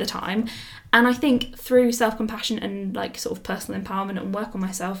important to me at the time. And I think through self-compassion and, like, sort of personal empowerment and work on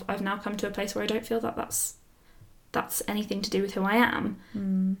myself, I've now come to a place where I don't feel that that's anything to do with who I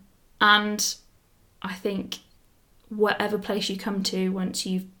am. And I think whatever place you come to, once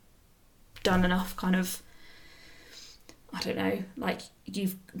you've done enough kind of, I don't know, like,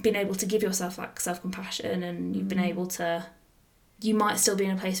 you've been able to give yourself that self-compassion, and you've been able to, you might still be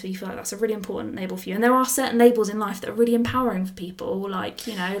in a place where you feel like that's a really important label for you. And there are certain labels in life that are really empowering for people, like,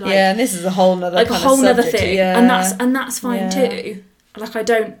 you know, like, and this is a whole nother, like, kind a whole of nother subject, thing. And that's fine too. Like, I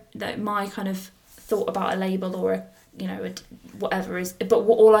don't, that my kind of thought about a label or a, you know, whatever is, but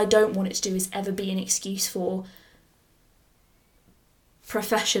all I don't want it to do is ever be an excuse for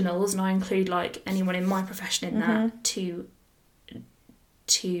professionals, and I include, like, anyone in my profession in that,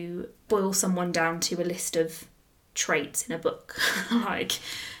 to boil someone down to a list of traits in a book. Like,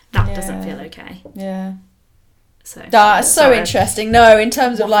 that doesn't feel okay. So that's so interesting. No, in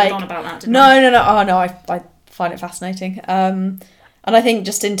terms of, like, on about that, no. Oh no, I find it fascinating. And I think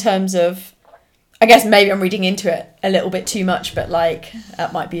just in terms of, I guess maybe I'm reading into it a little bit too much, but, like,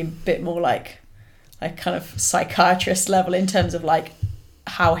 that might be a bit more like kind of psychiatrist level in terms of, like,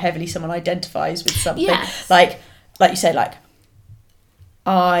 how heavily someone identifies with something. Like you say, like,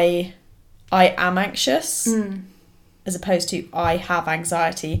 I am anxious, as opposed to I have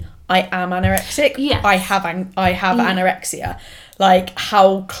anxiety. I am anorexic. Yes. I have anorexia. Like,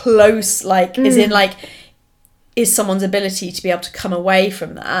 how close, like, is in, like, is someone's ability to be able to come away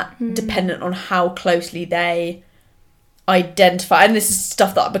from that dependent on how closely they identify. And this is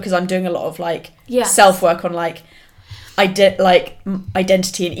stuff that, because I'm doing a lot of, like, self-work on, like,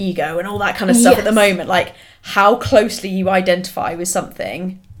 identity and ego and all that kind of stuff at the moment. Like, how closely you identify with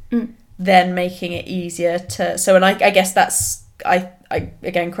something, then making it easier to... So, and I guess that's... I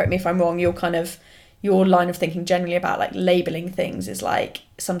again, correct me if I'm wrong, your line of thinking generally about, like, labelling things is, like,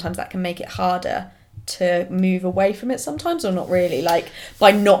 sometimes that can make it harder to move away from it sometimes, or not really. Like,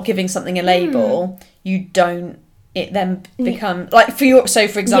 by not giving something a label, you don't... It then become... Like,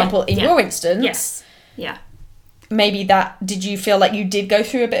 for example, in your instance... Maybe that... Did you feel like you did go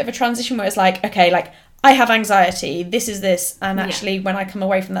through a bit of a transition where it's like, okay, like, I have anxiety, this is this, and actually when I come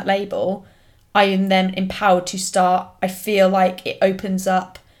away from that label, I am then empowered to start... I feel like it opens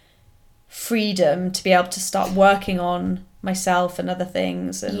up freedom to be able to start working on myself and other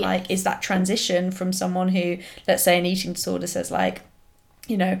things, and like, is that transition from someone who, let's say, an eating disorder, says, like,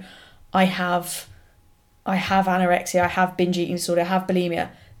 you know, I have anorexia, I have binge eating disorder, I have bulimia,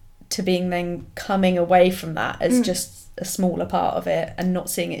 to being then coming away from that as just a smaller part of it and not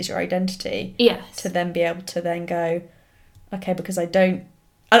seeing it as your identity, to then be able to then go, okay, because I don't...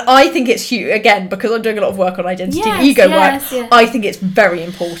 And I think it's huge, again, because I'm doing a lot of work on identity and ego work, I think it's very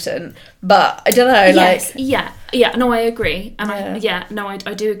important. But I don't know, no, I agree. And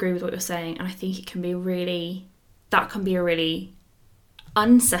I do agree with what you're saying. And I think it can be really... That can be a really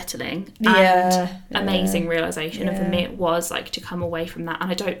unsettling and amazing realisation. And for me, it was, like, to come away from that.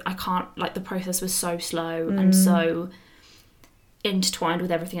 And I can't, like, the process was so slow and so intertwined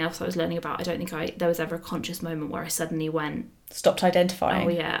with everything else I was learning about. I don't think there was ever a conscious moment where I suddenly stopped identifying. Oh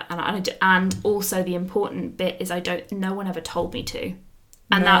yeah, and also the important bit is no one ever told me to,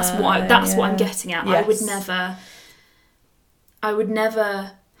 and that's what I'm getting at. Yes. I would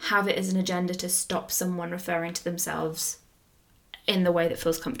never have it as an agenda to stop someone referring to themselves in the way that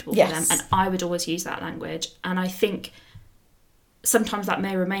feels comfortable for them, and I would always use that language. And I think sometimes that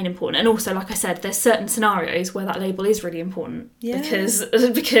may remain important, and also, like I said, there's certain scenarios where that label is really important,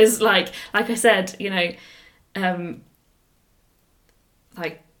 because like I said, you know,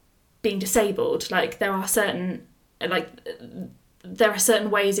 like being disabled. Like there are certain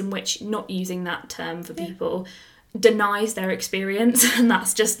ways in which not using that term for people denies their experience, and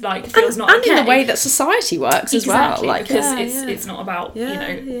that's just like feels not okay. And in the way that society works as well, like because it's not about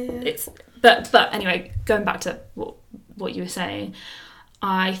it's but anyway, going back to what you were saying,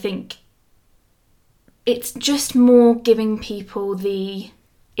 I think it's just more giving people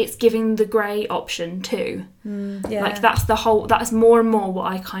it's giving the grey option too. Like that's more and more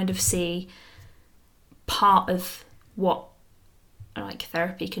what I kind of see part of what like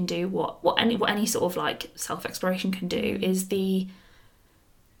therapy can do, what any sort of like self-exploration can do, is the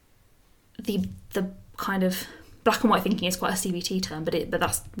kind of black and white thinking is quite a CBT term, but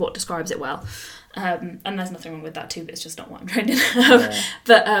that's what describes it well. And there's nothing wrong with that too, but it's just not what I'm trained in.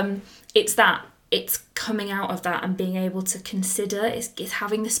 But it's coming out of that and being able to consider, it's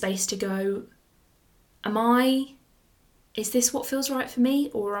having the space to go, is this what feels right for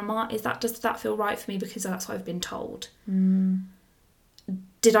me, or does that feel right for me because that's what I've been told?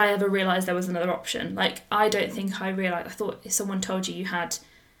 Did I ever realise there was another option? Like, I don't think I realised. I thought if someone told you had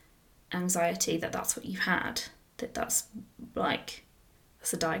anxiety, that's what you had. That's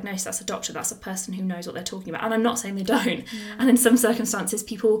a diagnosis, that's a doctor, that's a person who knows what they're talking about. And I'm not saying they don't. And in some circumstances,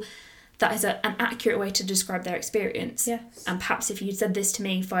 that is an accurate way to describe their experience. Yes. And perhaps if you'd said this to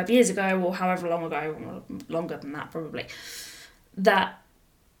me 5 years ago, or however long ago, longer than that probably, that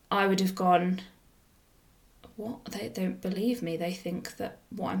I would have gone, what? They don't believe me. They think that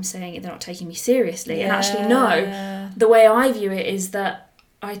what I'm saying, they're not taking me seriously. And actually, no. The way I view it is that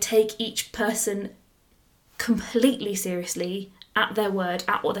I take each person completely seriously at their word,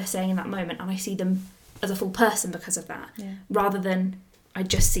 at what they're saying in that moment, and I see them as a full person because of that, rather than I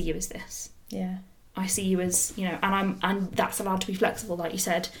just see you as this. Yeah. I see you as, and that's allowed to be flexible, like you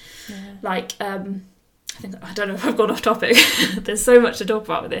said. Yeah. Like, I don't know if I've gone off topic. There's so much to talk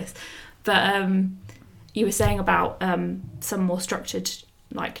about with this, but you were saying about some more structured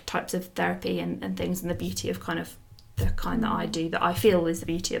like types of therapy and things, and the beauty of kind of the kind that I do, that I feel is the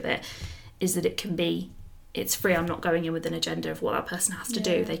beauty of it, is that it's free. I'm not going in with an agenda of what that person has to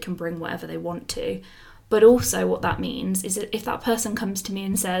do. They can bring whatever they want to. But also what that means is that if that person comes to me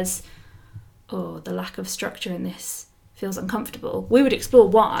and says, oh, the lack of structure in this feels uncomfortable, we would explore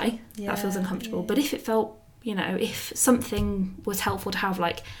why that feels uncomfortable. But if it felt, if something was helpful to have,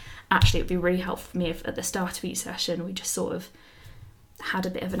 like, actually it would be really helpful for me if at the start of each session we just sort of had a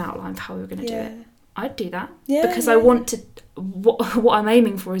bit of an outline of how we were going to do it, I'd do that. Because I want to, what I'm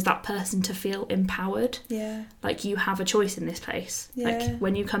aiming for is that person to feel empowered. Like, you have a choice in this place. Like,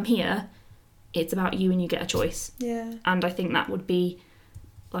 when you come here, it's about you and you get a choice. And I think that would be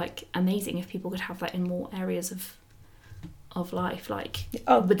like amazing if people could have that in more areas of life, like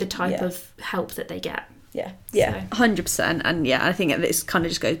with the type of help that they get. 100%. And I think this kind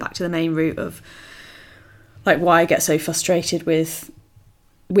of just goes back to the main root of like why I get so frustrated with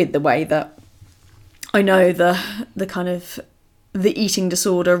the way that I know the kind of the eating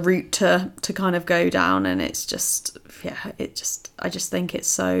disorder route to kind of go down, and it's just I just think it's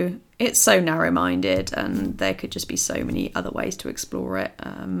so narrow-minded, and there could just be so many other ways to explore it.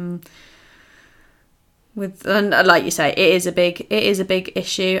 And like you say, it is a big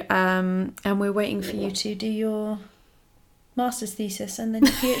issue, and we're waiting for you to do your master's thesis and then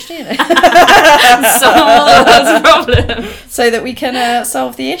your PhD in it. That's a problem. So that we can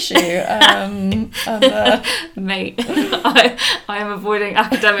solve the issue. Mate, I am avoiding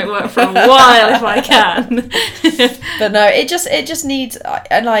academic work for a while if I can. But no, it just needs,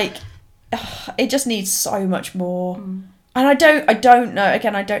 and like, it just needs so much more. And I don't know.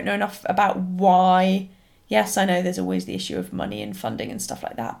 Again, I don't know enough about why. Yes, I know there's always the issue of money and funding and stuff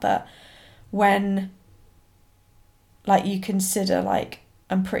like that, but when, like, you consider, like,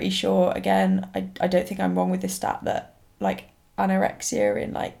 I'm pretty sure, again, I don't think I'm wrong with this stat, that, like, anorexia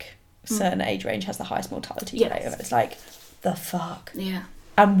in, like, a certain age range has the highest mortality rate of it. It's like, the fuck? Yeah.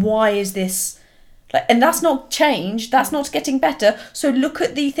 And why is this, like, and that's not change, that's not getting better, so look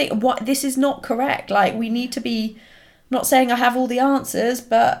at the thing, what, this is not correct. Like, we need to be, not saying I have all the answers,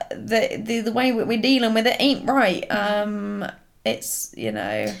 but the way we're dealing with it ain't right. It's,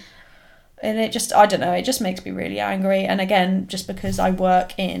 and it just, I don't know, it just makes me really angry. And again, just because I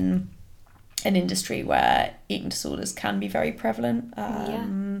work in an industry where eating disorders can be very prevalent,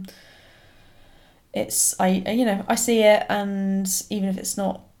 it's, I see it, and even if it's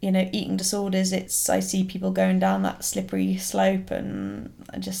not, eating disorders, I see people going down that slippery slope, and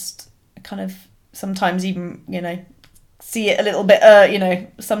I just kind of sometimes even, see it a little bit,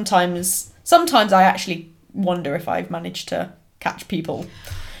 sometimes I actually wonder if I've managed to catch people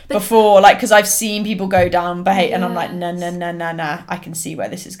before, like, because I've seen people go down behavior, and I'm like, no, I can see where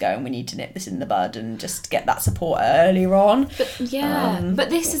this is going. We need to nip this in the bud and just get that support earlier on. But but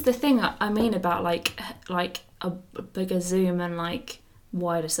this is the thing I mean about like a bigger Zoom and like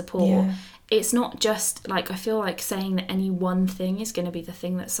wider support. Yeah. It's not just like, I feel like saying that any one thing is going to be the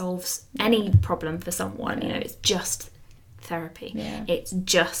thing that solves any problem for someone. You know, it's just therapy. Yeah. It's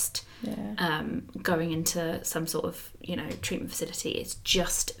just going into some sort of, you know, treatment facility. It's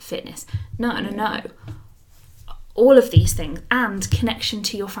just fitness. No. All of these things, and connection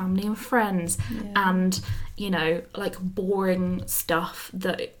to your family and friends, and, you know, like boring stuff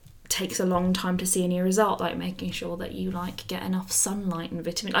that takes a long time to see any result, like making sure that you like get enough sunlight and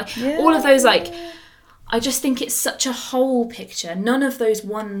vitamin, like all of those, like, I just think it's such a whole picture. None of those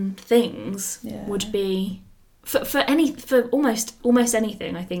one things would be for almost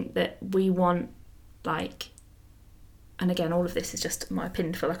anything. I think that we want, like, and again, all of this is just my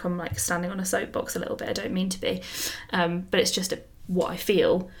opinion. I feel like I'm like standing on a soapbox a little bit. I don't mean to be, but it's just what I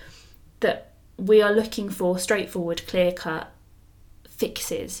feel, that we are looking for straightforward, clear-cut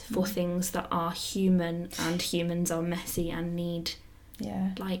fixes for things that are human, and humans are messy and need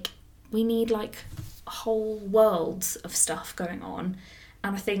like, we need like whole worlds of stuff going on.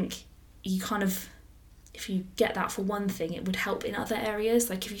 And I think you kind of, if you get that for one thing, it would help in other areas.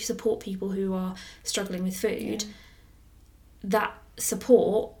 Like if you support people who are struggling with food, that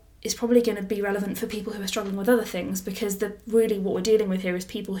support is probably going to be relevant for people who are struggling with other things, because really what we're dealing with here is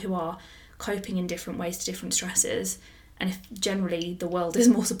people who are coping in different ways to different stresses. And if generally the world is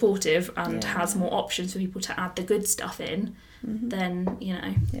more supportive and has more options for people to add the good stuff in, then, you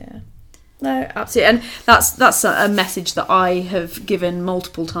know. Yeah. No, absolutely. And that's a message that I have given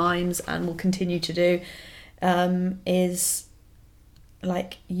multiple times and will continue to do, is,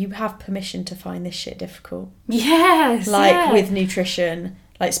 like, you have permission to find this shit difficult. Yes. Like, with nutrition,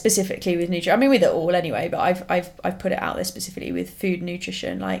 like, specifically with nutrition. I mean, with it all anyway, but I've put it out there specifically with food and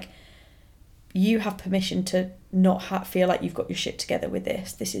nutrition. Like, you have permission to not feel like you've got your shit together with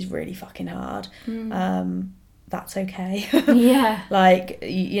this. This is really fucking hard. That's okay. Yeah. Like,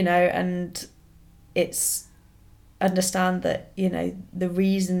 you know, and it's understand that, you know, the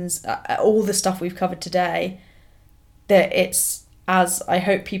reasons, all the stuff we've covered today, that it's, as I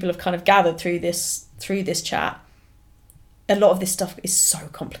hope people have kind of gathered through this chat, a lot of this stuff is so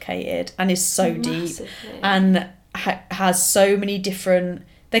complicated and is so deep and has so many different,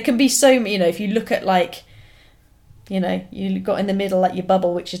 there can be so many, you know, if you look at, like, you know, you got in the middle, like, your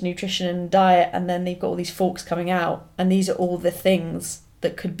bubble, which is nutrition and diet, and then they've got all these forks coming out, and these are all the things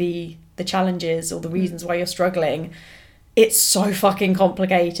that could be the challenges or the reasons why you're struggling. It's so fucking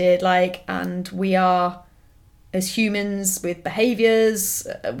complicated, like, and we are, as humans with behaviours,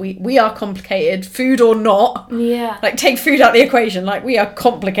 we are complicated, food or not. Yeah. Like, take food out of the equation, like, we are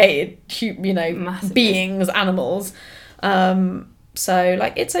complicated, you know, massively. Beings, animals. So,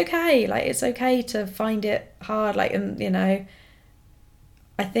 like, it's okay. Like, it's okay to find it hard. Like, and, you know,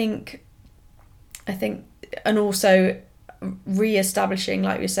 I think, and also re-establishing,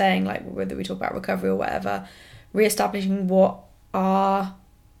 like you're saying, like, whether we talk about recovery or whatever, re-establishing what our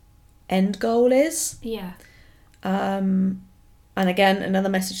end goal is. Yeah. And again, another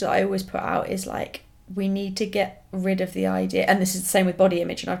message that I always put out is, like, we need to get rid of the idea, and this is the same with body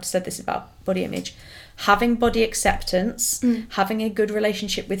image, and I've said this about body image, having body acceptance, having a good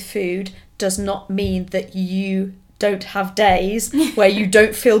relationship with food does not mean that you don't have days where you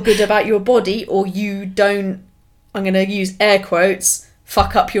don't feel good about your body, or you don't, I'm going to use air quotes,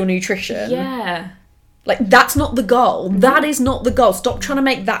 fuck up your nutrition. Yeah. Like, that's not the goal. That is not the goal. Stop trying to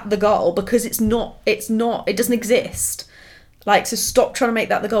make that the goal, because it doesn't exist. Like, so stop trying to make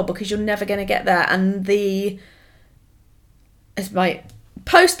that the goal, because you're never going to get there. And as my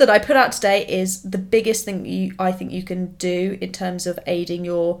post that I put out today is, the biggest thing I think you can do in terms of aiding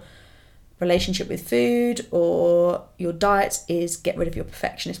your relationship with food or your diets is get rid of your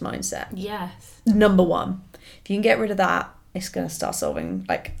perfectionist mindset. Yes. Number one. If you can get rid of that, it's going to start solving,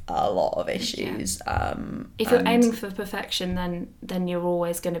 like, a lot of issues. Yeah. If you're aiming for perfection, then you're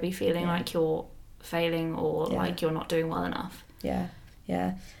always going to be feeling like you're failing, or like you're not doing well enough. Yeah.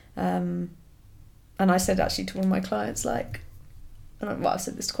 And I said, actually, to one of my clients, like, well, I've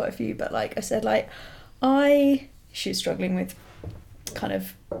said this to quite a few, but, like, I said, like, she was struggling with kind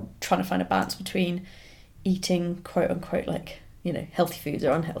of trying to find a balance between eating, quote unquote, like, you know, healthy foods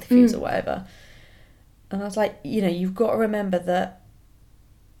or unhealthy foods or whatever. And I was like, you know, you've got to remember that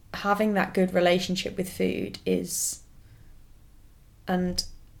having that good relationship with food is, and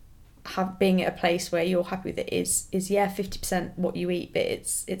being at a place where you're happy with it is 50% what you eat, but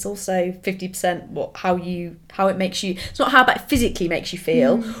it's also 50% how it makes you. It's not how it physically makes you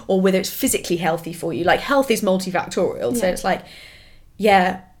feel, or whether it's physically healthy for you. Like, health is multifactorial, so it's like,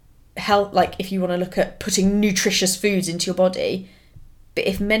 health, like if you want to look at putting nutritious foods into your body, but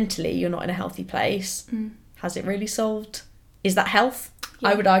if mentally you're not in a healthy place, has it really solved? Is that health?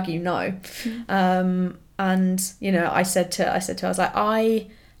 I would argue no. And you know, I said to her, I was like, I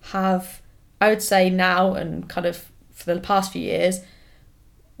would say now, and kind of for the past few years,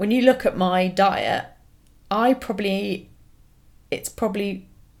 when you look at my diet, it's probably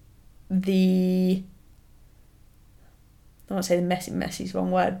the, I don't want to say the messy is the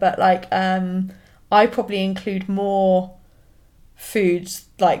wrong word, but like I probably include more foods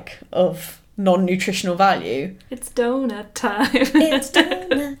like of non-nutritional value. It's donut time. It's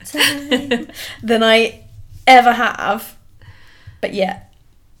donut time. Than I ever have. But yeah,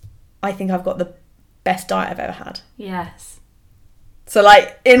 I think I've got the best diet I've ever had. Yes. So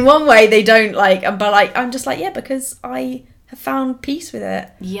like, in one way they don't like, but like, I'm just like, yeah, because I have found peace with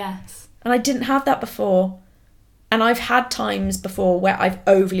it. Yes. And I didn't have that before. And I've had times before where I've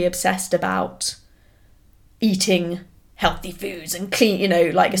overly obsessed about eating healthy foods and clean, you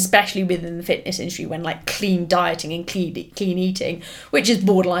know, like especially within the fitness industry, when like clean dieting and clean eating, which is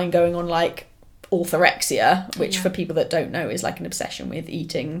borderline going on like orthorexia, which for people that don't know is like an obsession with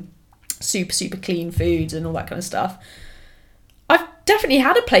eating super clean foods and all that kind of stuff. I've definitely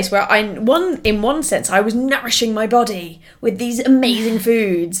had a place where in one sense I was nourishing my body with these amazing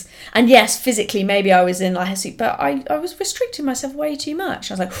foods, and yes, physically maybe I was in like a soup, but I was restricting myself way too much.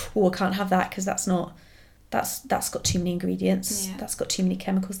 I was like, oh, I can't have that because that's got too many ingredients, that's got too many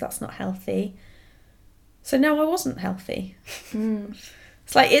chemicals, that's not healthy. So no, I wasn't healthy.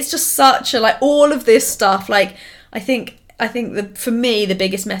 It's like, it's just such a, like, all of this stuff, like, I think for me the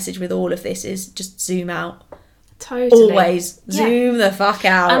biggest message with all of this is just zoom out. Totally. Always zoom the fuck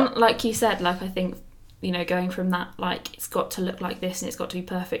out. And like you said, like, I think, you know, going from that, like, it's got to look like this and it's got to be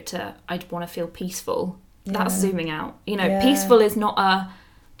perfect, to I'd want to feel peaceful. That's zooming out. You know, peaceful is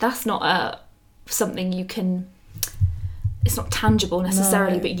that's not a something you can, it's not tangible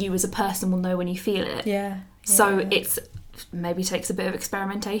necessarily, but you as a person will know when you feel it. So it's maybe takes a bit of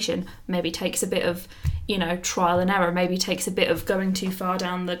experimentation, maybe takes a bit of, you know, trial and error, maybe takes a bit of going too far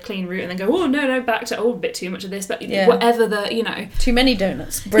down the clean route and then go, oh no, back to, a bit too much of this, but whatever the, you know, too many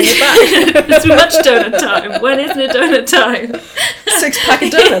donuts, bring it back. Too much donut time. When isn't it donut time? 6-pack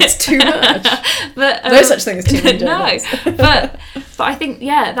of donuts, too much. But no such thing as too many donuts. No, but I think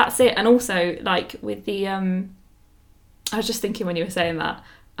that's it. And also, like, with the I was just thinking when you were saying that,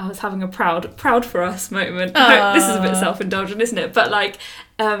 I was having a proud for us moment. This is a bit self-indulgent, isn't it? But like,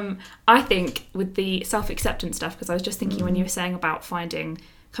 I think with the self-acceptance stuff, because I was just thinking when you were saying about coming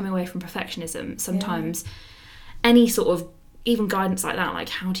away from perfectionism, sometimes any sort of even guidance like that, like,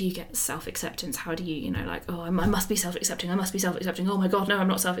 how do you get self-acceptance? How do you, you know, like, oh, I must be self-accepting. Oh my God, no, I'm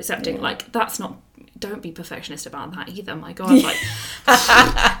not self-accepting. Like, that's not, don't be perfectionist about that either. My God,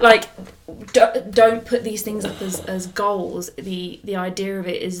 like, don't put these things up as goals. The idea of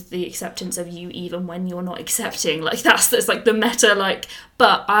it is the acceptance of you even when you're not accepting. Like, that's like the meta, like,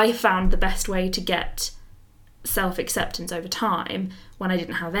 but I found the best way to get self-acceptance over time when I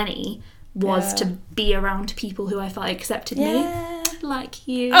didn't have any was to be around people who I felt accepted me, like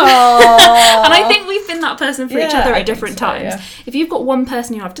you. And I think we've been that person for each other at different times. If you've got one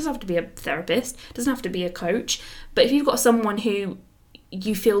person in your life, it doesn't have to be a therapist, doesn't have to be a coach, but if you've got someone who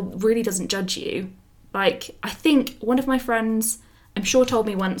you feel really doesn't judge you, like, I think one of my friends, I'm sure, told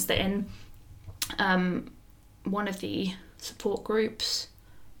me once that in one of the support groups,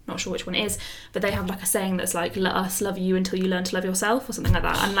 not sure which one it is, but they have like a saying that's like, let us love you until you learn to love yourself, or something like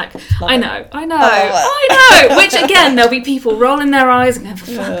that. And like, I know, which again, there'll be people rolling their eyes and going, for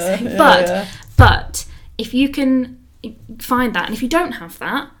fuck's sake. But if you can find that, and if you don't have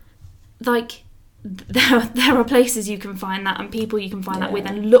that, like, there are places you can find that and people you can find that with,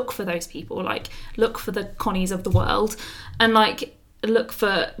 and look for those people, like, look for the Connies of the world, and like, look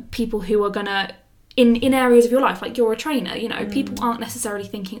for people who are gonna, in areas of your life, like, you're a trainer, you know, people aren't necessarily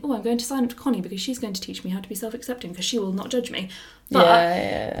thinking, oh, I'm going to sign up to Connie because she's going to teach me how to be self-accepting because she will not judge me.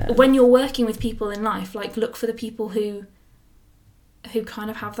 But when you're working with people in life, like, look for the people who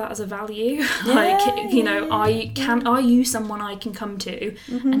kind of have that as a value. Like, you know, are you someone I can come to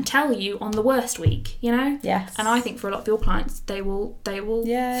and tell you on the worst week, you know? Yes. And I think for a lot of your clients, they will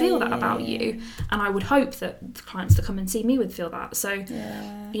feel that about you. And I would hope that the clients that come and see me would feel that. So,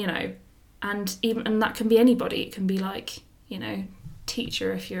 you know, and that can be anybody. It can be like, you know,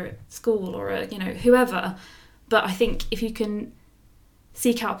 teacher if you're at school, or you know, whoever. But I think if you can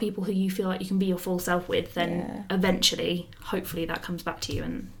seek out people who you feel like you can be your full self with, then eventually, hopefully, that comes back to you.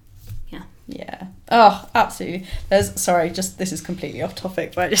 And yeah. Oh, absolutely. This is completely off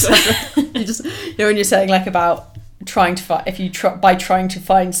topic, but I just have to, when you're saying like about trying to find, by trying to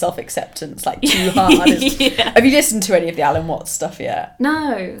find self-acceptance like too hard. Have you listened to any of the Alan Watts stuff yet?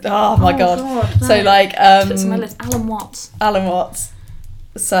 No. Oh my god. No. So like put some on my list. Alan Watts.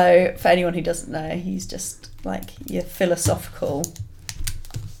 So for anyone who doesn't know, he's just like your philosophical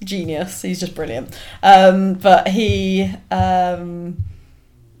genius. He's just brilliant. But he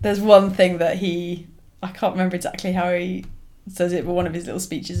there's one thing that I can't remember exactly how he says it, but one of his little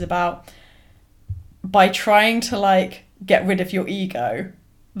speeches about, by trying to like get rid of your ego,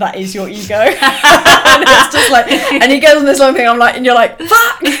 that is your ego. And it's just like, and he goes on this long thing, and you're like,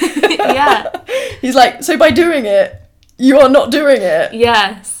 fuck. Yeah. He's like, so by doing it, you are not doing it.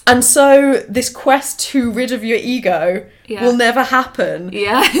 Yes. And so this quest to rid of your ego will never happen.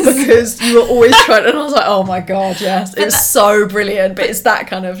 Yes. Because you were always trying, and I was like, oh my god, yes. It's so brilliant, but it's that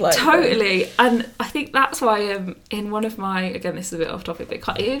kind of like... Totally. And I think that's why in one of my, again, this is a bit off topic,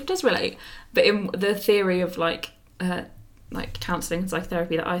 but it does relate, but in the theory of like counselling and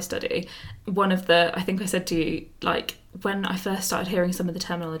psychotherapy that I study, one of the, I think I said to you, like, when I first started hearing some of the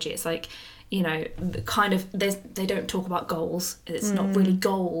terminology, it's like, you know, kind of, they don't talk about goals. It's not really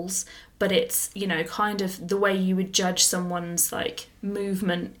goals, but it's, you know, kind of the way you would judge someone's like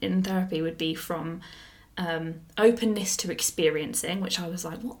movement in therapy would be from openness to experiencing, which I was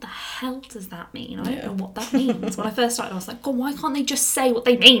like, what the hell does that mean? I don't know what that means. When I first started, I was like, God, why can't they just say what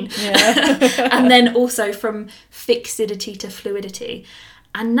they mean? Yeah. And then also from fixity to fluidity.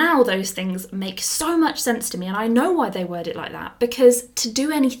 And now those things make so much sense to me, and I know why they word it like that, because to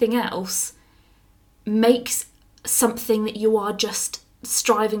do anything else makes something that you are just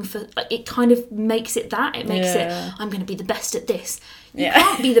striving for, like, it kind of makes it that. It makes it, I'm going to be the best at this. You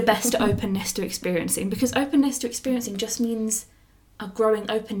can't be the best at openness to experiencing, because openness to experiencing just means a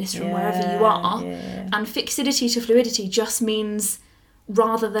growing openness from wherever you are. Yeah. And fixity to fluidity just means,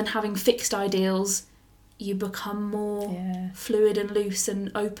 rather than having fixed ideals, you become more fluid and loose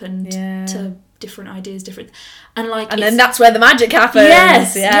and open to different ideas, and then that's where the magic happens.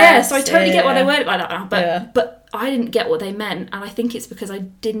 Yes. So I totally get why they word it like that now, but I didn't get what they meant, and I think it's because I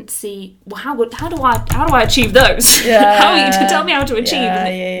didn't see, well, how do I achieve those? Tell me how to achieve.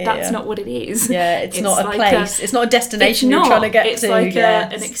 That's not what it is. Yeah, it's not a place. It's not a destination you're trying to get to. It's like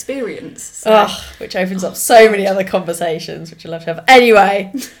an experience. So. Which opens up so many other conversations, which I'd love to have.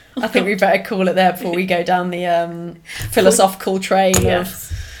 Anyway, I think we better call it there before we go down the philosophical train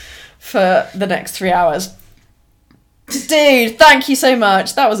for the next 3 hours. Dude, thank you so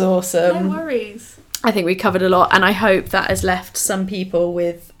much. That was awesome. No worries. I think we covered a lot, and I hope that has left some people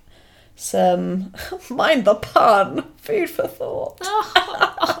with some, mind the pun, food for thought.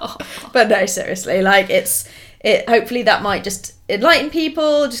 But no, seriously, like hopefully that might just enlighten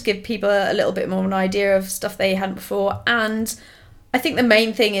people, just give people a little bit more of an idea of stuff they hadn't before. And I think the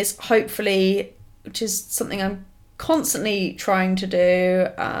main thing is, hopefully, which is something I'm constantly trying to do,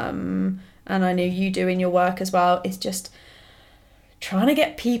 and I know you do in your work as well, is just trying to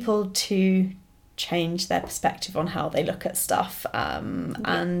get people to change their perspective on how they look at stuff,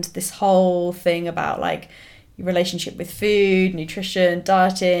 and this whole thing about like your relationship with food, nutrition,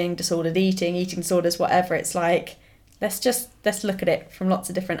 dieting, disordered eating disorders, whatever. It's like, let's look at it from lots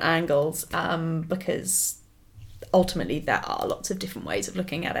of different angles, because ultimately there are lots of different ways of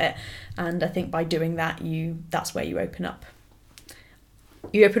looking at it, and I think by doing that, that's where you open up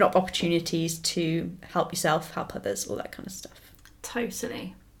opportunities to help yourself, help others, all that kind of stuff.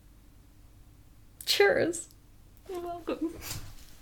 Totally. Cheers. You're welcome.